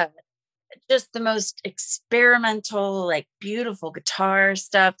 And just the most experimental, like beautiful guitar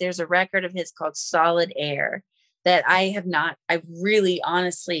stuff. There's a record of his called Solid Air that I really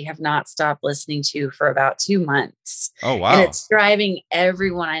honestly have not stopped listening to for about 2 months. Oh, wow. And it's driving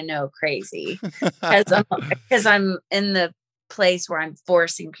everyone I know crazy because I'm in the place where I'm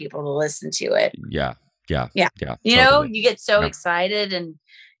forcing people to listen to it. Yeah. You get so excited, and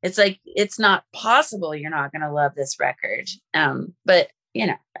it's like, it's not possible you're not going to love this record. But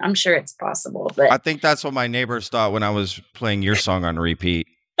I'm sure it's possible. But I think that's what my neighbors thought when I was playing your song on repeat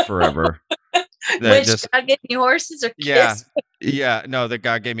forever. Which Just God gave me horses or yeah. kiss? Yeah, no, the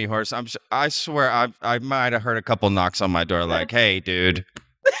God gave me horse. I swear I might have heard a couple knocks on my door like, "Hey, dude.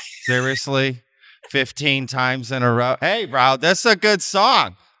 Seriously? 15 times in a row. Hey, bro, that's a good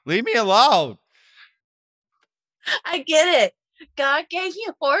song. Leave me alone." I get it. God gave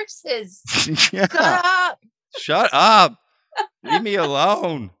you horses. Yeah. Shut up. Shut up. Leave me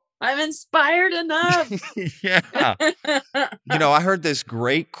alone. I'm inspired enough. Yeah. I heard this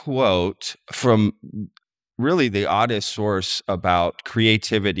great quote from really the oddest source about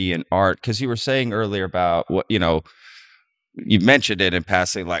creativity and art, because you were saying earlier about what, you mentioned it in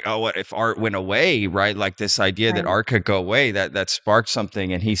passing, like, oh, what if art went away, right? Like this idea that Right. art could go away, that sparked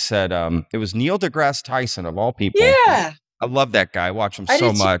something. And he said, it was Neil deGrasse Tyson of all people. Yeah. I love that guy. I watch him I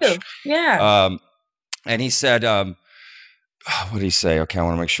so did much. too. Yeah. And he said, what did he say? Okay, I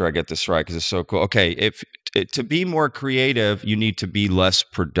want to make sure I get this right because it's so cool. Okay, to be more creative, you need to be less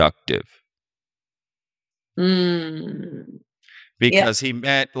productive. Because he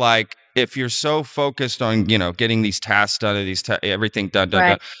meant, like, if you're so focused on, getting these tasks done or everything done,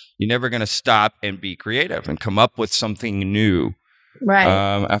 Right. you're never going to stop and be creative and come up with something new.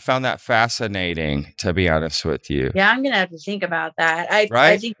 Right. I found that fascinating, to be honest with you. Yeah, I'm gonna have to think about that. I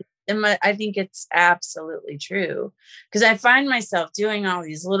think it's absolutely true, because I find myself doing all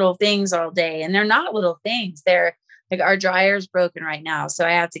these little things all day, and they're not little things. They're like, our dryer's broken right now, so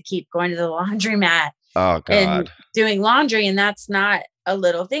I have to keep going to the laundromat and doing laundry, and that's not a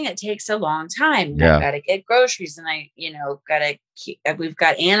little thing. It takes a long time. Yeah. I gotta get groceries, and gotta keep. We've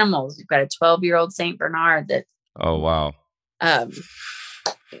got animals. We've got a 12-year-old Saint Bernard that. Oh wow.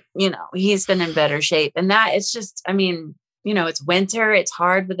 He's been in better shape, and that it's just, it's winter. It's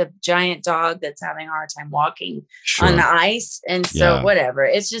hard with a giant dog that's having a hard time walking on the ice. And so whatever,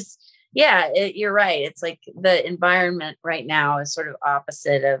 it's just, you're right. It's like the environment right now is sort of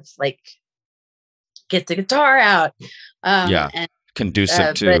opposite of, like, get the guitar out. And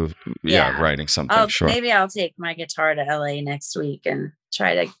conducive to writing something. Maybe I'll take my guitar to LA next week and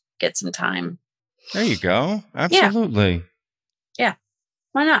try to get some time. There you go. Absolutely. Yeah.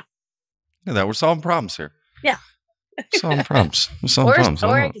 Why not? Yeah, we're solving problems here. Yeah. Solving problems. We're solving problems.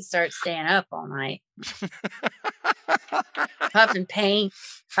 Or I could start staying up all night. Puffing paint.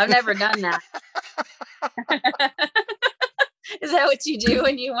 I've never done that. Is that what you do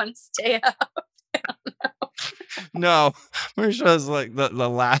when you want to stay up? No. Pretty sure it's like the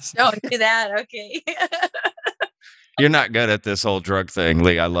last. Don't do that. Okay. You're not good at this whole drug thing,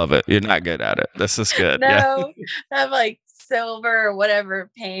 Leigh. I love it. You're not good at it. This is good. No, I have like silver or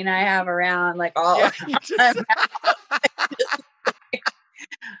whatever paint I have around, like all.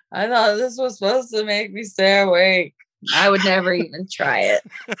 I thought this was supposed to make me stay awake. I would never even try it.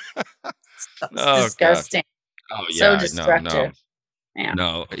 It's disgusting. God. Oh yeah, so destructive.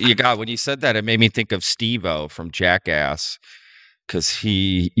 No, when you said that, it made me think of Steve-O from Jackass, because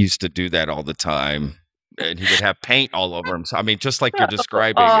he used to do that all the time. And he would have paint all over him. So, just like you're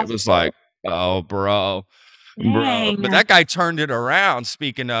describing, it was like, oh, bro. But that guy turned it around.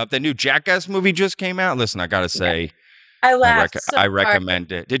 Speaking of, the new Jackass movie just came out. Listen, I got to say, I laughed. I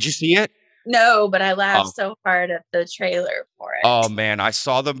recommend it. Did you see it? No, but I laughed so hard at the trailer for it. Oh, man. I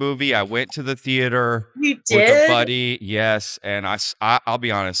saw the movie. I went to the theater with a buddy. Yes. And I'll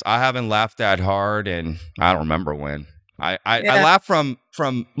be honest, I haven't laughed that hard, and I don't remember when. I laughed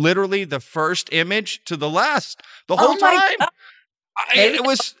from literally the first image to the last, the whole time. It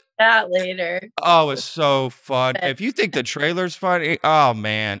was that later. Oh, it's so fun. If you think the trailer's funny, oh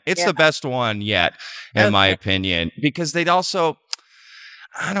man, it's the best one yet, in my opinion, because they'd also,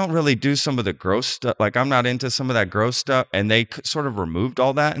 I don't really do some of the gross stuff. Like, I'm not into some of that gross stuff, and they sort of removed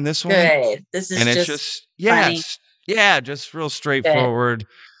all that in this one. Good. This is just funny. Just real straightforward. Good.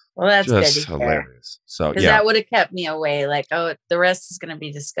 Well, that's just good. Hilarious. So that would have kept me away. Like, the rest is going to be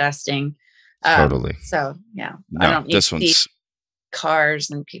disgusting. Totally. So I don't need to see cars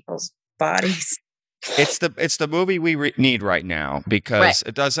and people's bodies. It's the movie we need right now, because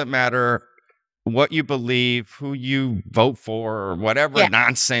it doesn't matter what you believe, who you vote for, or whatever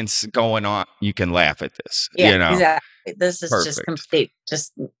nonsense going on. You can laugh at this. Yeah, exactly. This is just complete,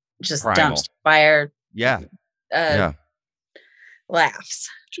 just dumpster fire. Laughs.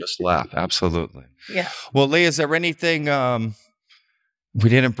 Just laugh. Absolutely. Yeah. Well, Leigh, is there anything we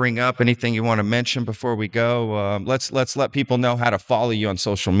didn't bring up? Anything you want to mention before we go? Let's let people know how to follow you on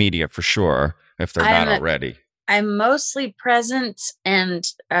social media for sure, if they're not already. I'm mostly present and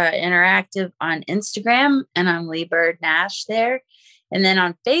interactive on Instagram, and I'm Leigh Nash there. And then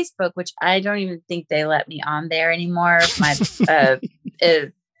on Facebook, which I don't even think they let me on there anymore. My oh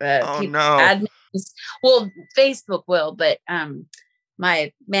no. Admins, well, Facebook will, but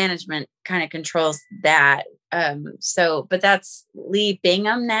my management kind of controls that. But that's Leigh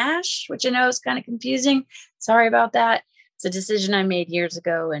Bingham Nash, which I know is kind of confusing. Sorry about that. It's a decision I made years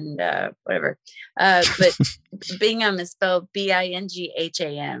ago and whatever. But Bingham is spelled Bingham.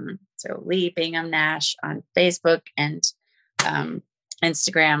 So Leigh Bingham Nash on Facebook and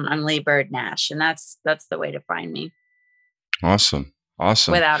Instagram. I'm Leigh Bird Nash. And that's the way to find me. Awesome.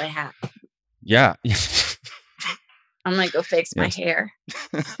 Without a hat. Yeah. I'm going to go fix my hair.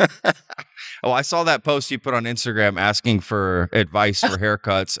 Oh, I saw that post you put on Instagram asking for advice for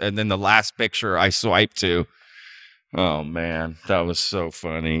haircuts. And then the last picture I swiped to. Oh, man. That was so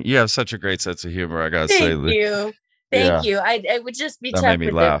funny. You have such a great sense of humor, I got to say. Thank you. I would just be tough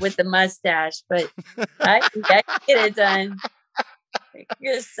with the mustache, but I can get it done.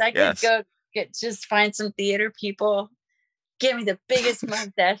 I could go just find some theater people. Give me the biggest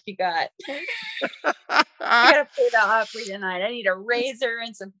mustache you got. I gotta play the Opry tonight. I need a razor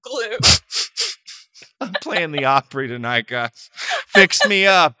and some glue. I'm playing the Opry tonight, guys. Fix me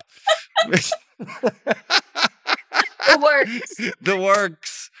up. The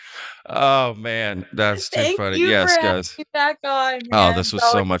works. Oh man, that's too funny. Yes, guys. Back on, man. Oh, this was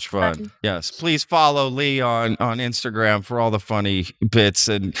so much fun. Yes, please follow Leigh on Instagram for all the funny bits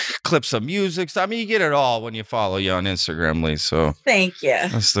and clips of music. I mean, you get it all when you follow you on Instagram, Leigh. So thank you.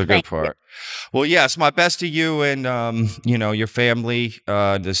 That's the good part. Well, yes, my best to you and your family.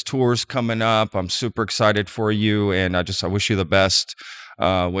 This tour's coming up. I'm super excited for you, and I wish you the best.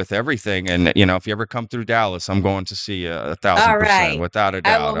 With everything. And, if you ever come through Dallas, I'm going to see you 1,000%, without a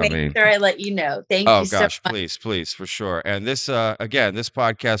doubt. I will make sure I let you know. Thank you so much. Please, for sure. And this, again, this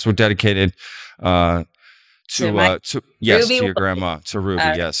podcast was dedicated to your grandma, to Ruby.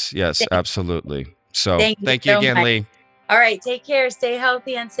 Yes, absolutely. So thank you again, Leigh. All right. Take care. Stay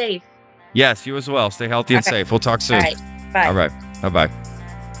healthy and safe. Yes, you as well. Stay healthy and safe. We'll talk soon. All right. Bye. All right. Bye-bye.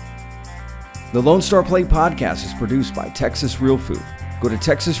 The Lone Star Plate podcast is produced by Texas Real Food. Go to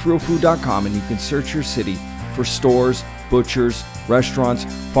texasrealfood.com and you can search your city for stores, butchers, restaurants,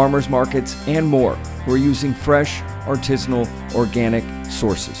 farmers markets, and more who are using fresh, artisanal, organic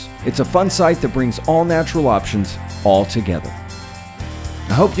sources. It's a fun site that brings all natural options all together.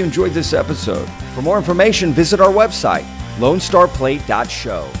 I hope you enjoyed this episode. For more information, visit our website,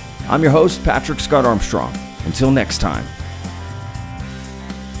 lonestarplate.show. I'm your host, Patrick Scott Armstrong. Until next time.